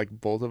it. So like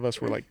both of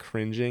us were like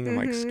cringing and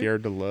like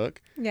scared to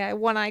look. Yeah,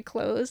 one eye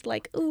closed,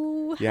 like,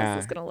 ooh, how's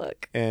this gonna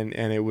look? And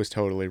it was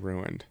totally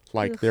ruined.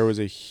 Like there was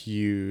a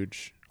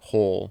huge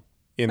hole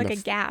in like a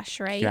gash,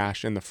 right?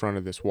 Gash in the front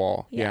of this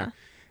wall. Yeah.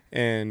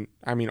 And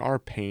I mean, our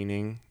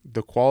painting,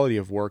 the quality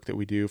of work that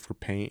we do for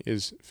paint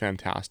is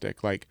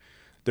fantastic. Like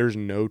there's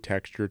no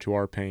texture to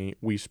our paint.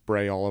 We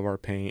spray all of our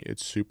paint.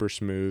 It's super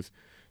smooth.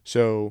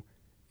 So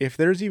if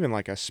there's even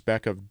like a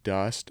speck of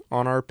dust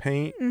on our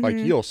paint, like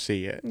you'll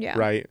see it,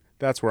 right?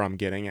 That's where I'm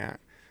getting at.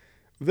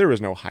 There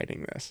was no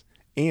hiding this.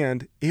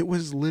 And it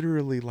was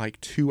literally like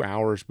 2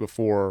 hours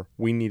before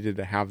we needed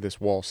to have this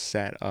wall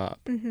set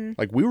up.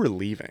 Like we were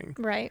leaving.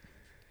 Right.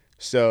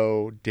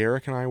 So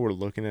Derek and I were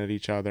looking at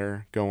each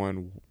other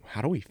going,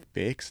 how do we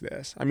fix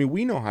this? I mean,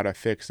 we know how to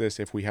fix this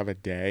if we have a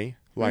day.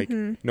 Like,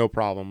 no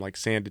problem. Like,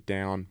 sand it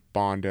down,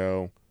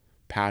 Bondo,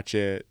 patch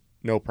it,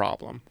 no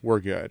problem. We're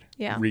good.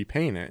 Yeah.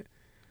 Repaint it.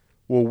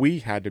 Well, we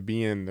had to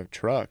be in the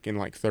truck in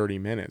like 30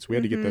 minutes. We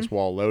had to get this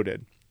wall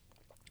loaded.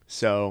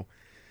 So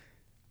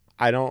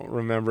I don't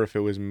remember if it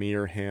was me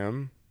or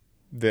him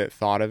that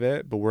thought of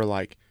it, but we're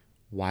like,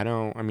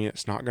 I mean,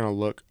 it's not going to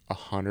look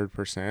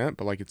 100%,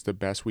 but like it's the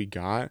best we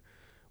got.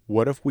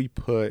 What if we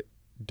put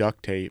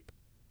duct tape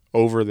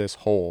over this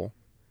hole,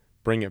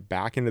 bring it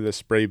back into the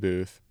spray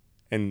booth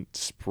and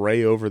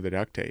spray over the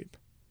duct tape?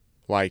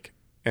 Like,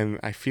 and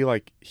I feel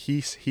like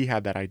he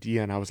had that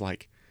idea and I was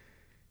like,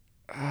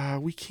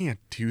 we can't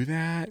do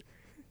that.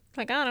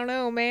 Like, I don't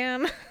know,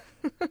 man.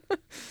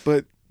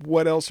 But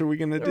what else are we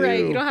going to do? Right.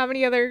 You don't have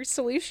any other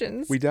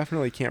solutions. We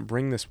definitely can't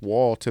bring this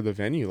wall to the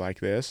venue like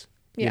this.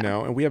 You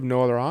know, and we have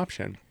no other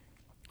option.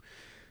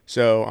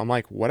 So I'm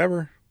like,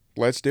 whatever,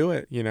 let's do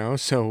it, you know?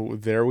 So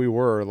there we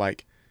were,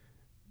 like,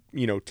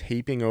 you know,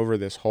 taping over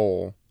this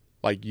hole,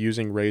 like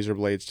using razor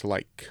blades to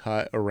like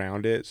cut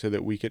around it so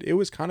that we could, it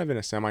was kind of in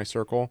a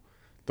semicircle,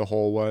 the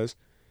hole was.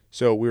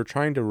 So we were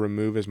trying to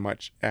remove as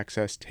much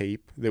excess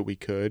tape that we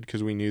could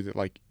because we knew that,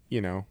 like, you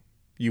know,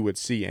 you would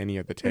see any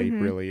of the tape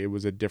really. It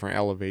was a different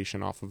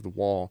elevation off of the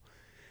wall.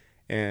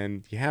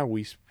 And yeah,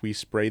 we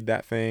sprayed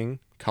that thing,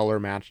 color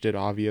matched it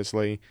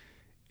obviously,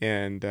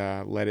 and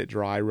let it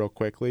dry real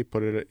quickly.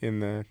 Put it in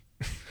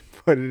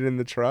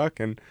the truck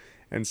and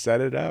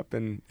set it up,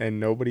 and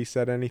nobody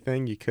said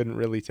anything. You couldn't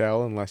really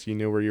tell unless you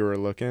knew where you were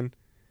looking.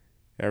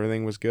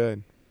 Everything was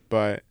good,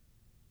 but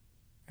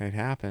it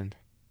happened.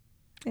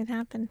 It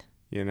happened.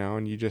 You know,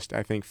 and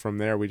I think from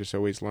there we just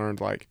always learned,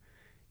 like,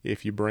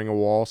 if you bring a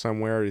wall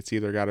somewhere, it's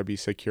either got to be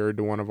secured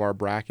to one of our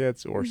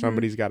brackets or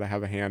somebody's got to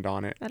have a hand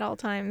on it. At all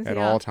times. At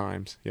all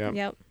times. Yep.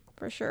 Yep,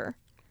 for sure.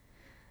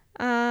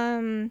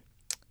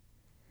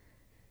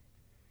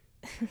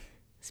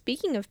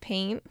 Speaking of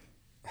paint,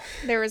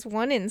 there was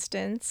one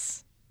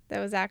instance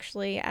that was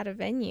actually at a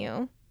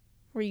venue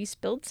where you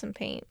spilled some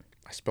paint.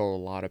 I spilled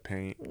a lot of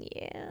paint.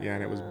 Yeah. Yeah,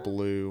 and it was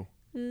blue.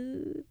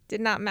 Did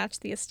not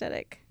match the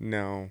aesthetic.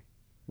 No.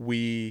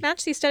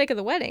 Matched the aesthetic of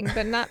the wedding,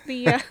 but not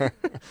the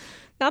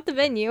not the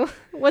venue.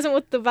 It wasn't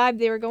what the vibe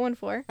they were going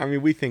for. I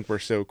mean, we think we're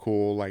so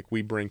cool. Like,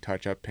 we bring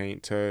touch-up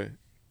paint to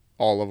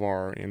all of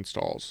our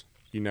installs.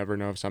 You never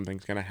know if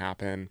something's going to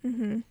happen.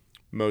 Mm-hmm.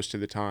 Most of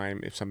the time,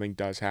 if something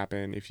does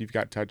happen, if you've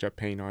got touch-up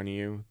paint on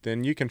you,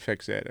 then you can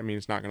fix it. I mean,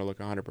 it's not going to look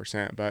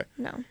 100%, but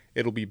No.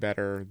 it'll be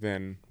better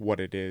than what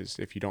it is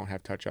if you don't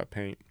have touch-up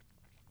paint.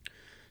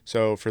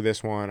 So for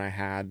this one, I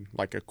had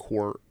like a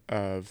quart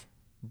of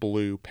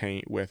blue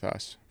paint with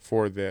us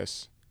for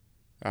this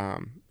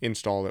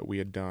install that we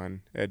had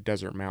done at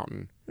Desert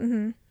Mountain.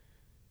 Mm-hmm.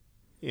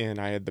 And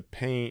I had the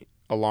paint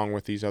along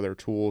with these other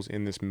tools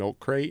in this milk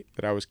crate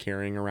that I was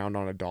carrying around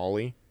on a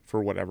dolly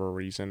for whatever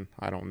reason.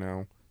 I don't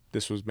know.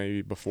 This was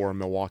maybe before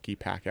Milwaukee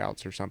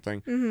packouts or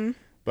something. Mm-hmm.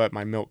 But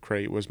my milk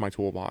crate was my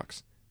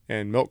toolbox.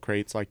 And milk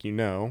crates, like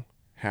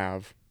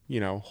have,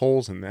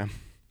 holes in them.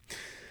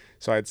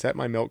 So I'd set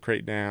my milk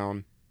crate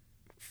down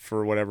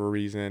for whatever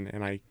reason,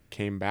 and I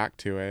came back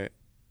to it,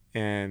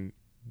 and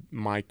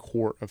my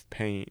quart of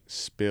paint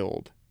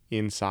spilled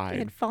inside. It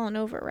had fallen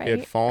over, right? It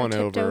had fallen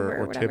over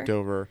or tipped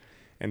over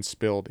and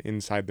spilled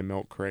inside the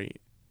milk crate.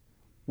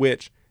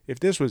 Which, if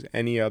this was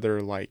any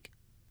other, like,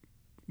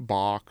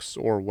 box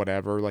or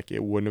whatever, like,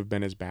 it wouldn't have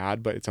been as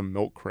bad, but it's a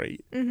milk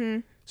crate.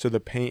 Mm-hmm. So the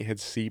paint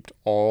had seeped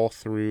all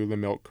through the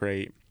milk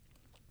crate,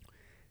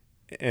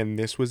 and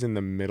this was in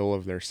the middle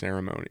of their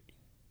ceremony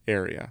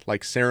area,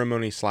 like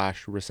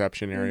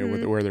ceremony/reception area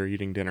where they're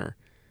eating dinner.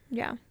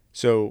 Yeah.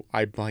 So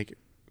I like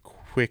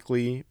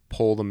quickly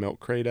pull the milk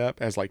crate up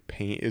as like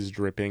paint is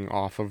dripping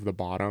off of the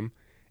bottom,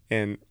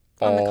 and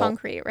on the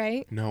concrete,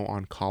 right? No,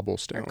 on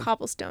cobblestone. Or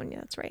cobblestone, yeah,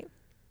 that's right.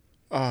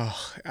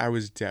 I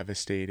was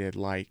devastated.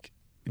 Like,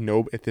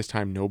 at this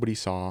time nobody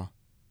saw.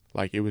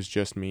 Like, it was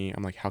just me.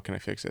 I'm like, how can I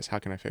fix this? How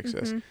can I fix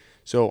this?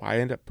 So I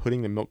end up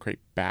putting the milk crate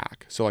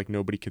back so like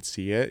nobody could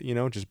see it,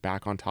 just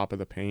back on top of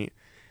the paint.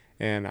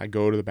 And I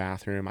go to the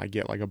bathroom. I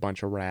get like a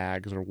bunch of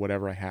rags or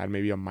whatever I had,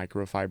 maybe a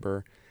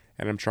microfiber,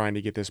 and I'm trying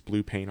to get this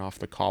blue paint off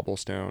the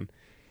cobblestone.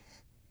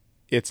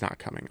 It's not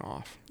coming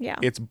off. Yeah.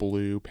 It's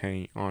blue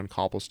paint on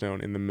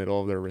cobblestone in the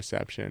middle of their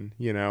reception,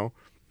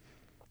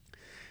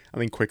 I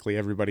think quickly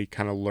everybody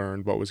kind of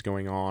learned what was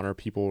going on, or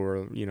people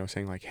were,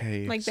 saying like,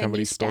 hey, like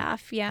somebody venue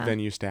staff, yeah.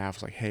 Venue staff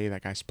was like, hey,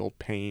 that guy spilled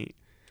paint.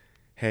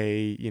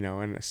 Hey,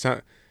 and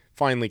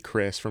finally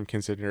Chris from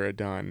Consider It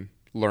Done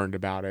learned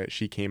about it.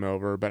 She came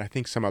over, but I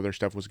think some other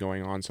stuff was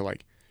going on. So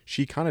like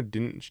she kind of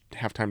didn't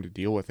have time to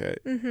deal with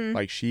it. Mm-hmm.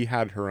 Like she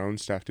had her own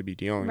stuff to be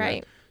dealing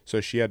right. with.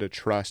 So she had to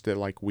trust that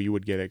like we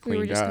would get it cleaned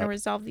up. We were just going to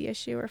resolve the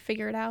issue or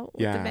figure it out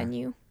with the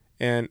venue.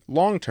 And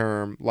long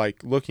term,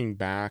 like looking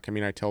back, I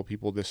mean, I tell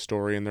people this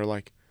story and they're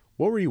like,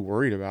 what were you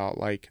worried about?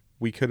 Like,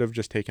 we could have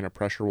just taken a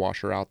pressure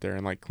washer out there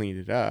and like cleaned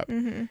it up.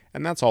 Mm-hmm.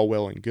 And that's all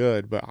well and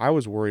good. But I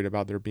was worried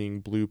about there being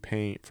blue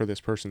paint for this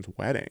person's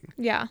wedding.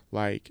 Yeah.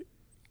 Like,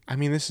 I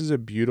mean, this is a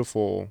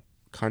beautiful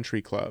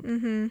country club,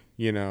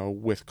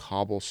 mm-hmm. With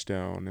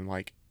cobblestone. And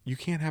like, you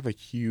can't have a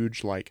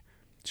huge, like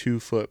 2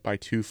 foot by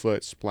 2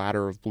 foot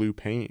splatter of blue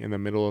paint in the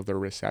middle of the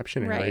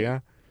reception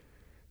area.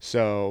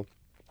 So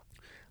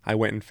I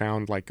went and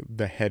found like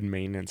the head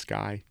maintenance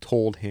guy,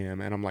 told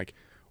him, and I'm like,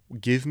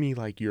 give me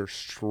like your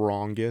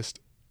strongest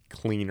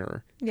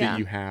cleaner that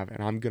you have,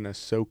 and I'm going to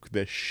soak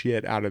the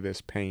shit out of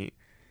this paint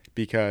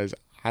because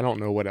I don't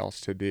know what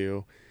else to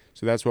do.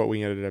 So that's what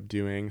we ended up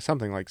doing,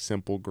 something like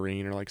Simple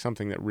Green or like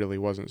something that really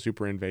wasn't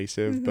super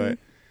invasive. But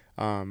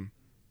I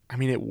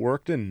mean, it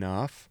worked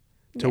enough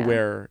to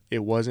where it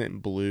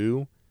wasn't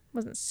blue.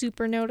 Wasn't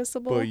super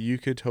noticeable. But you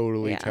could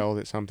totally tell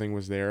that something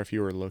was there if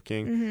you were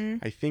looking.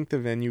 Mm-hmm. I think the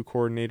venue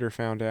coordinator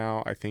found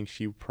out. I think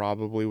she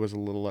probably was a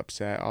little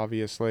upset,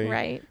 obviously.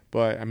 Right.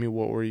 But, I mean,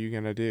 what were you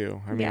going to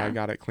do? I mean, I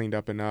got it cleaned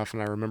up enough,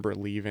 and I remember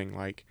leaving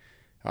like,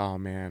 oh,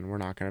 man, we're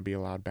not going to be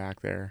allowed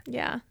back there.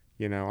 Yeah.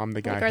 I'm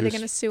the guy like, are they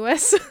going to sue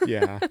us?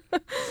 Yeah. Are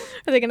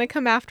they going to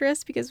come after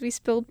us because we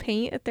spilled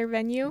paint at their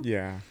venue?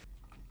 Yeah.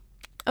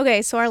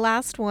 Okay, so our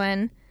last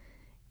one.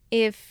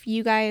 If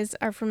you guys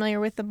are familiar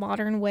with the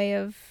modern way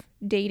of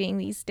dating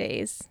these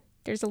days,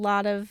 there's a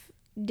lot of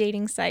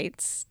dating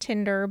sites,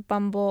 Tinder,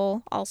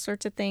 Bumble, all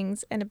sorts of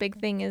things. And a big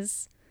thing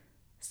is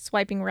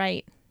swiping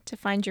right to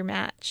find your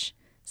match.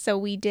 So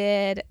we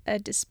did a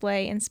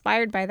display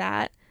inspired by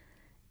that.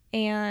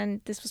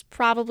 And this was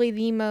probably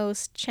the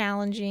most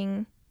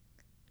challenging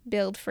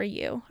build for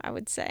you, I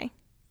would say.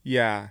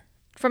 Yeah.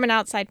 From an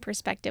outside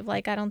perspective,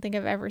 like I don't think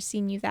I've ever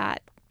seen you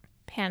that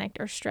panicked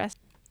or stressed.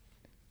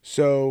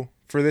 So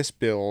for this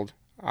build,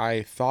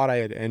 I thought I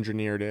had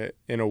engineered it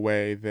in a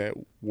way that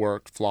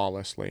worked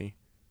flawlessly.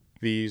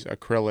 These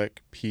acrylic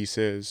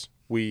pieces,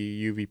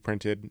 we UV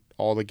printed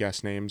all the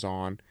guest names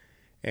on,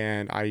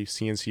 and I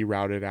CNC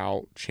routed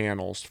out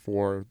channels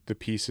for the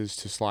pieces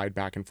to slide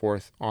back and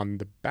forth on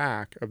the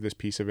back of this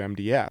piece of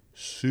MDF.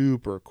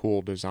 Super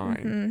cool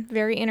design. Mm-hmm.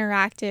 Very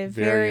interactive,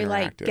 very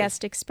like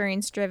guest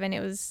experience driven.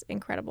 It was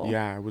incredible.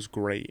 Yeah, it was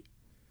great.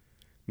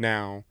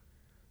 Now,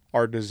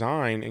 our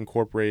design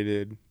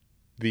incorporated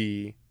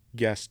the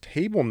guest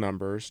table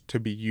numbers to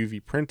be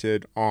UV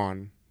printed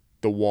on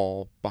the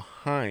wall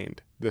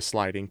behind the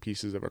sliding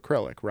pieces of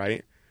acrylic,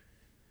 right?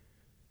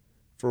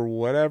 For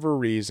whatever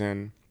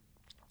reason,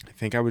 I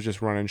think I was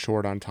just running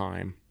short on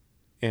time,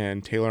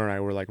 and Taylor and I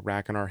were like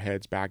racking our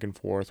heads back and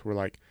forth. We're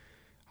like,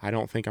 I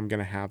don't think I'm going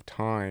to have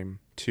time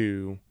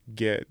to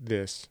get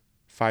this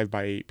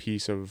 5x8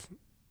 piece of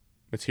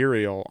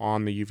material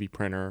on the UV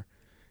printer,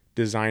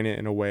 design it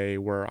in a way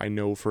where I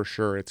know for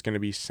sure it's going to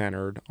be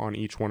centered on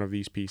each one of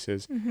these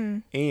pieces,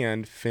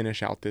 and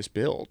finish out this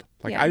build.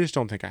 Like, Yeah. I just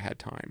don't think I had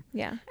time.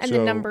 Yeah. And So-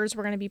 the numbers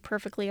were going to be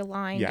perfectly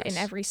aligned in Yes.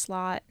 every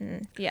slot.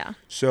 And yeah.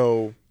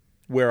 So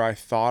where I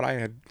thought I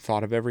had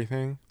thought of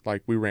everything,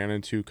 like, we ran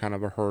into kind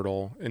of a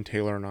hurdle, and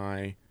Taylor and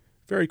I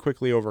very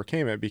quickly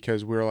overcame it,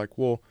 because we were like,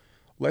 well,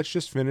 let's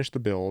just finish the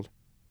build.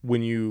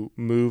 When you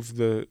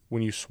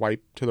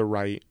swipe to the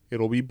right,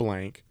 it'll be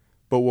blank.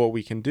 But what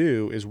we can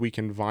do is we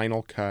can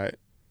vinyl cut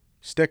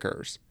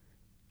stickers.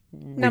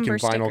 Number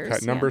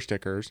stickers, number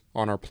stickers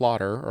on our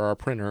plotter or our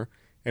printer,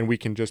 and we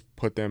can just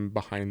put them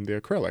behind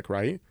the acrylic,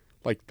 right?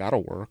 Like,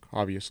 that'll work,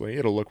 obviously.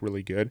 It'll look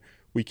really good.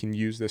 We can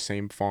use the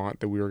same font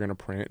that we were going to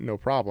print, no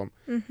problem.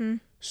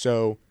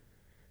 So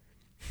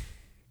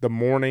the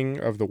morning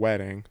of the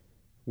wedding,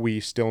 we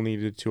still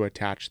needed to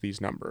attach these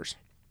numbers.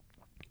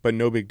 But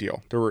no big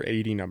deal. There were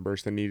 80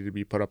 numbers that needed to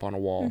be put up on a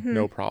wall.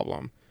 No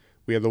problem.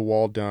 We had the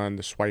wall done.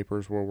 The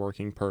swipers were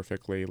working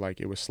perfectly. Like,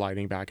 it was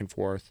sliding back and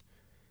forth.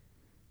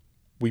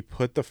 We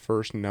put the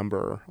first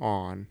number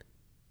on,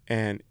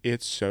 and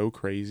it's so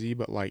crazy,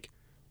 but like,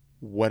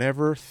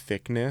 whatever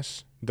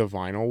thickness the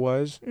vinyl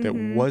was, that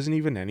wasn't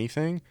even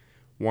anything,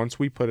 once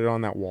we put it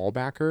on that wall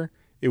backer,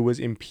 it was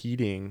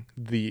impeding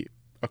the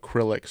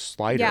acrylic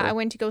slider. Yeah. I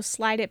went to go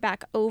slide it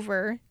back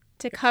over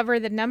to cover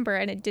the number,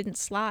 and it didn't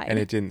slide. And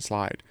it didn't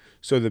slide.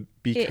 So it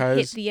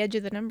hit the edge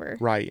of the number.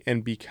 Right.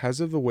 And because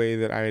of the way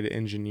that I had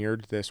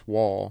engineered this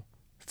wall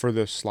for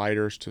the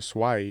sliders to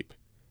swipe,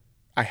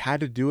 I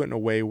had to do it in a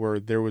way where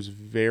there was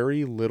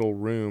very little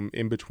room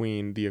in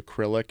between the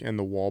acrylic and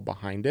the wall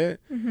behind it.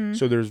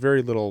 So there's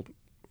very little,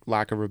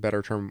 lack of a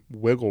better term,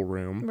 wiggle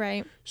room.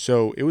 Right.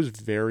 So it was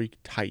very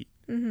tight.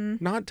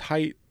 Not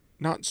tight,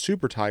 not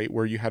super tight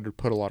where you had to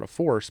put a lot of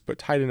force, but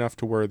tight enough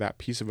to where that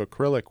piece of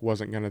acrylic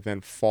wasn't going to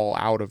then fall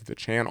out of the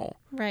channel.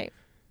 Right.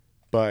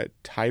 But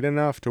tight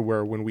enough to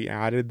where when we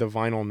added the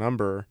vinyl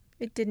number,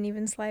 It didn't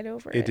even slide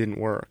over. it didn't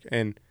work.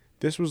 And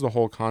this was the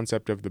whole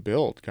concept of the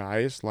build,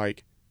 guys.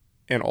 Like,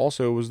 and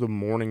also it was the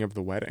morning of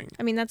the wedding.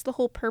 I mean, that's the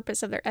whole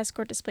purpose of their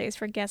escort displays,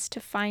 for guests to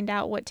find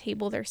out what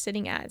table they're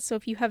sitting at. So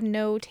if you have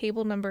no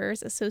table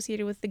numbers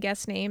associated with the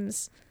guest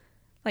names,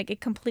 like,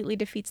 it completely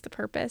defeats the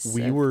purpose of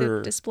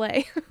the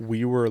display.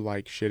 We were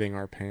like shitting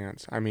our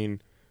pants. I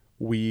mean,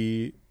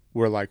 we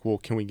were like, well,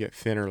 can we get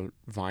thinner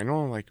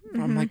vinyl? Like,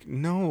 I'm like,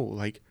 no,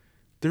 like,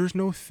 there's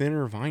no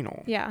thinner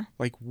vinyl. Yeah.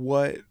 Like,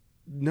 what?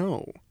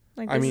 No.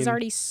 Like, I this is mean,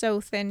 already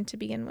so thin to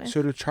begin with.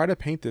 So to try to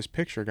paint this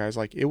picture, guys,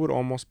 like, it would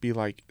almost be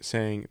like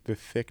saying the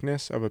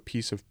thickness of a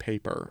piece of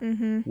paper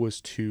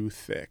was too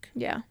thick.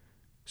 Yeah.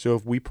 So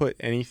if we put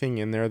anything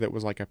in there that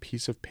was like a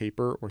piece of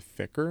paper or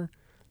thicker,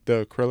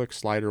 the acrylic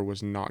slider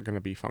was not going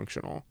to be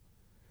functional.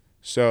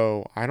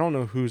 So I don't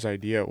know whose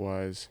idea it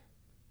was.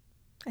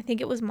 I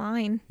think it was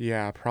mine.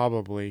 Yeah,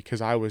 probably,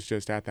 because I was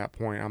just at that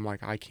point, I'm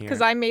like, I can't.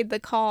 Because I made the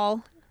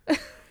call.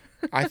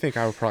 I think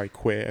I would probably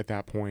quit at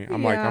that point.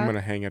 I'm like, I'm Yeah. going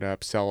to hang it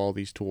up, sell all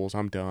these tools.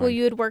 I'm done. Well,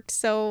 you had worked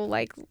so,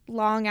 like,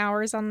 long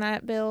hours on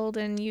that build,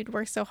 and you'd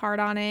worked so hard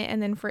on it, and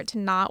then for it to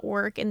not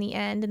work in the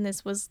end, and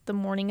this was the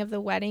morning of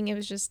the wedding, it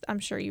was just, I'm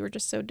sure you were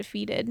just so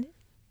defeated.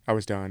 I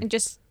was done. And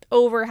just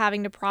over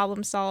having to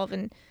problem solve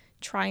and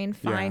try and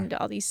find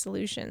all these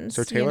solutions.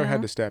 So Taylor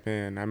had to step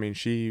in. I mean,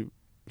 she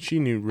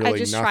knew really I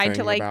just nothing tried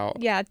to, like,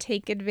 about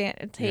take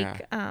advantage,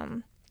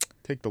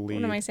 take the lead.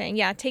 what am I saying?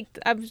 Yeah,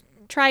 I've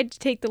tried to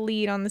take the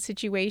lead on the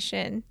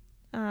situation.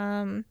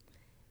 And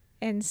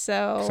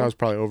so 'Cause I was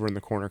probably over in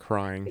the corner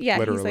crying. yeah,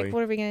 literally. he's like,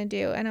 what are we going to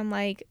do? And I'm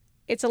like,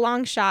 it's a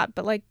long shot,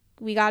 but, like,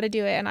 we got to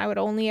do it. And I would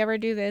only ever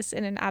do this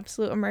in an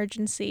absolute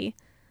emergency.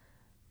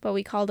 But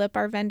we called up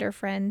our vendor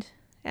friend,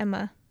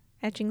 Emma,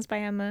 Etchings by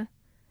Emma.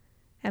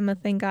 Emma,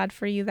 thank God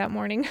for you that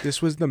morning.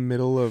 This was the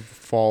middle of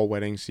fall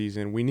wedding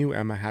season. We knew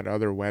Emma had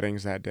other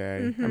weddings that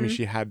day. I mean,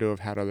 she had to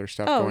have had other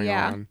stuff going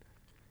on.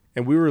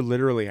 And we were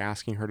literally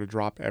asking her to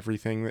drop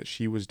everything that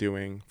she was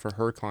doing for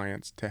her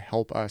clients to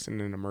help us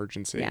in an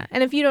emergency. Yeah.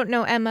 And if you don't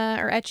know Emma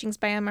or Etchings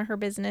by Emma, her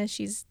business,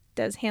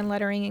 does hand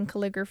lettering and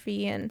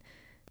calligraphy. And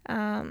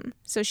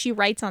so she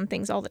writes on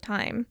things all the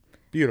time.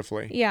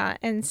 Beautifully. Yeah.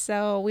 And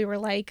so we were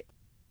like,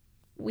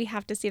 we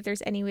have to see if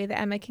there's any way that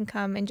Emma can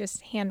come and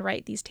just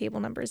handwrite these table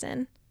numbers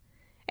in.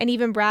 And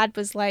even Brad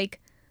was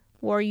like,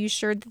 well, are you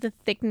sure that the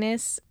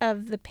thickness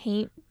of the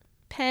paint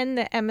pen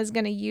that Emma's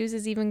going to use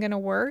is even going to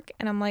work?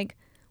 And I'm like,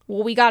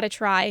 well, we got to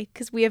try,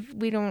 because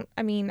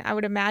I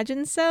would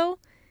imagine so.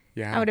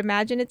 Yeah. I would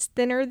imagine it's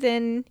thinner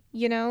than,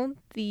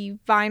 the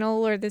vinyl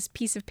or this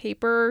piece of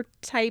paper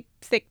type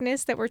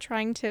thickness that we're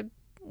trying to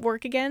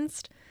work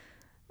against.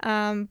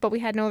 But we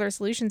had no other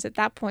solutions at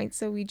that point,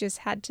 so we just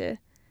had to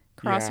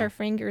cross our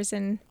fingers.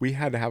 And we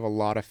had to have a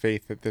lot of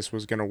faith that this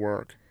was going to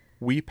work.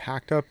 We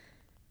packed up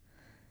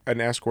an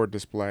escort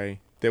display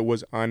that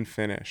was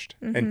unfinished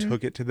and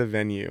took it to the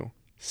venue,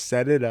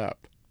 set it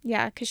up.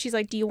 yeah, because she's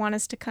like, do you want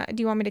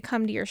me to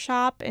come to your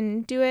shop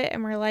and do it?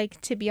 And we're like,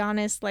 to be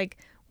honest, like,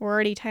 we're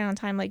already tight on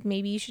time. Like,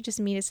 maybe you should just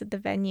meet us at the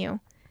venue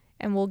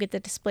and we'll get the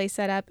display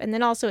set up. And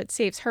then also it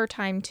saves her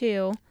time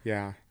too.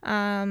 Yeah.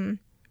 And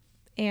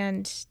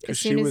as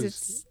soon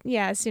as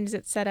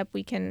it's set up,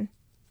 you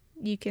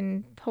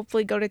can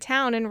hopefully go to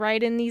town and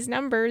write in these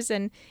numbers,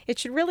 and it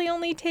should really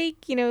only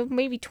take,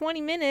 maybe 20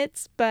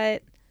 minutes,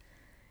 but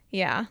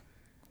yeah.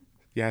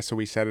 Yeah, so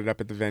we set it up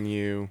at the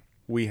venue.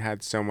 We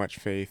had so much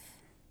faith,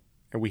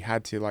 and we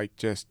had to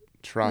just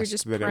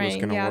trust that it was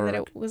going to work. that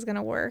it was going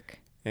to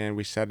work. And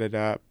we set it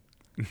up.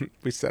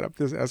 We set up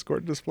this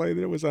escort display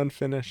that it was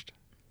unfinished.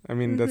 I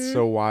mean, that's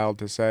so wild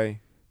to say,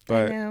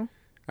 but I know.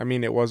 I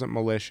mean, it wasn't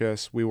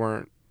malicious. We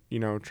weren't,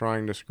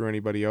 trying to screw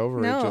anybody over.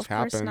 No, it just of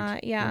course happened.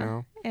 not.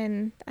 Yeah.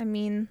 And I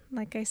mean,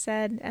 like I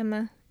said,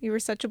 Emma, you were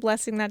such a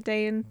blessing that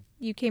day, and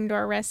you came to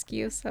our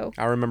rescue. So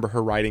I remember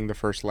her writing the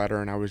first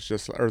letter, and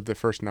or the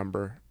first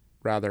number,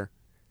 rather.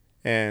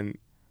 And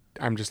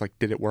I'm just like,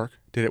 did it work?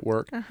 Did it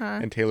work?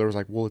 And Taylor was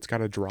like, well, it's got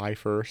to dry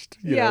first.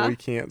 You know, we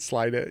can't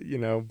slide it,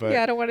 but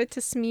yeah, I don't want it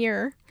to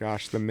smear.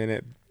 Gosh, the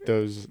minute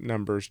those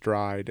numbers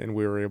dried and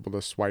we were able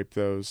to swipe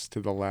those to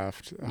the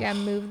left. Yeah,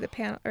 move the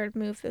panel or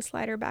move the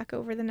slider back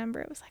over the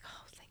number. It was like,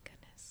 oh, thank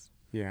goodness.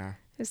 Yeah.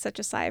 It was such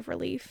a sigh of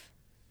relief.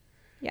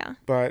 Yeah.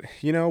 But,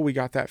 we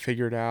got that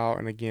figured out.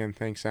 And again,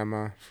 thanks,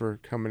 Emma,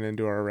 for coming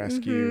into our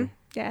rescue.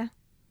 Yeah.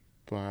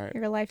 But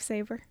you're a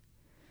lifesaver.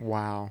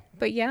 Wow.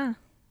 But yeah,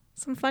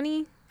 some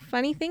funny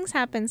things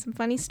happen, some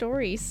funny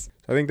stories.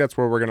 I think that's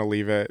where we're going to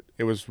leave it.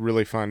 It was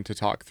really fun to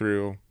talk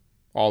through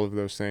all of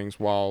those things.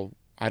 While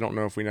I don't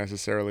know if we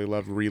necessarily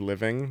love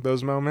reliving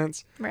those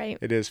moments. Right.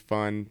 It is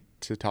fun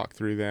to talk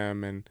through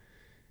them and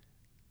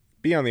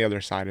be on the other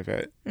side of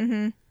it.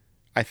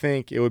 I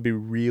think it would be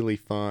really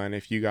fun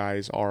if you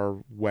guys are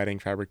wedding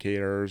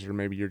fabricators, or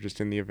maybe you're just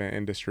in the event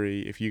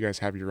industry, if you guys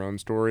have your own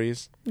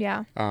stories.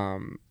 Yeah.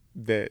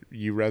 That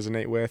you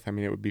resonate with. I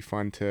mean, it would be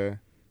fun to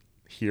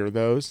hear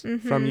those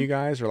from you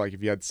guys, or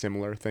if you had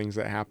similar things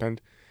that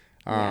happened.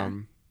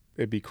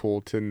 It'd be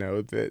cool to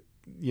know that,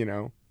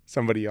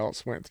 somebody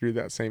else went through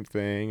that same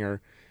thing, or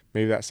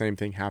maybe that same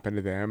thing happened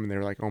to them and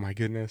they're like, oh my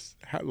goodness,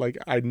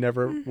 I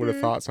never would have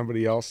thought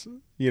somebody else,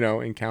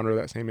 encountered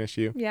that same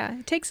issue. Yeah.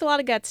 It takes a lot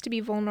of guts to be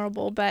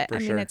vulnerable, but For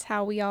sure. It's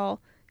how we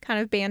all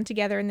kind of band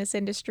together in this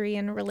industry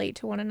and relate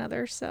to one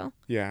another. So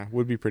Yeah,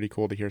 would be pretty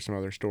cool to hear some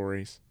other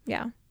stories.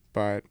 Yeah.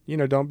 But,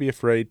 don't be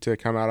afraid to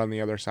come out on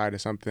the other side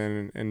of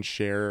something and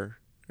share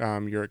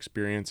your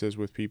experiences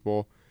with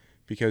people,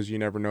 because you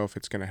never know if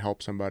it's going to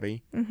help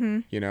somebody.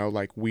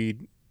 We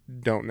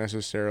don't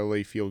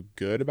necessarily feel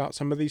good about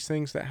some of these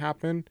things that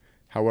happen.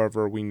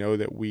 However, we know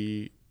that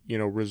we,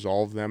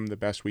 resolve them the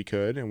best we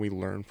could, and we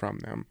learn from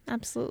them.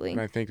 Absolutely.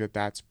 And I think that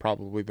that's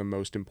probably the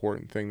most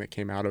important thing that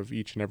came out of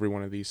each and every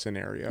one of these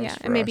scenarios. Yeah,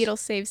 and maybe it'll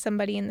save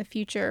somebody in the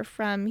future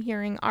from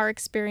hearing our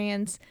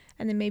experience,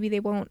 and then maybe they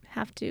won't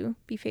have to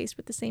be faced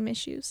with the same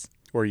issues.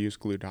 Or use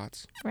glue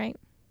dots. Right.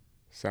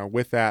 So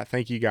with that,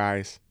 thank you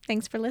guys.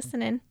 Thanks for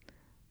listening.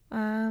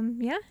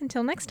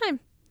 Until next time.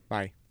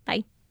 Bye.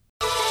 Bye.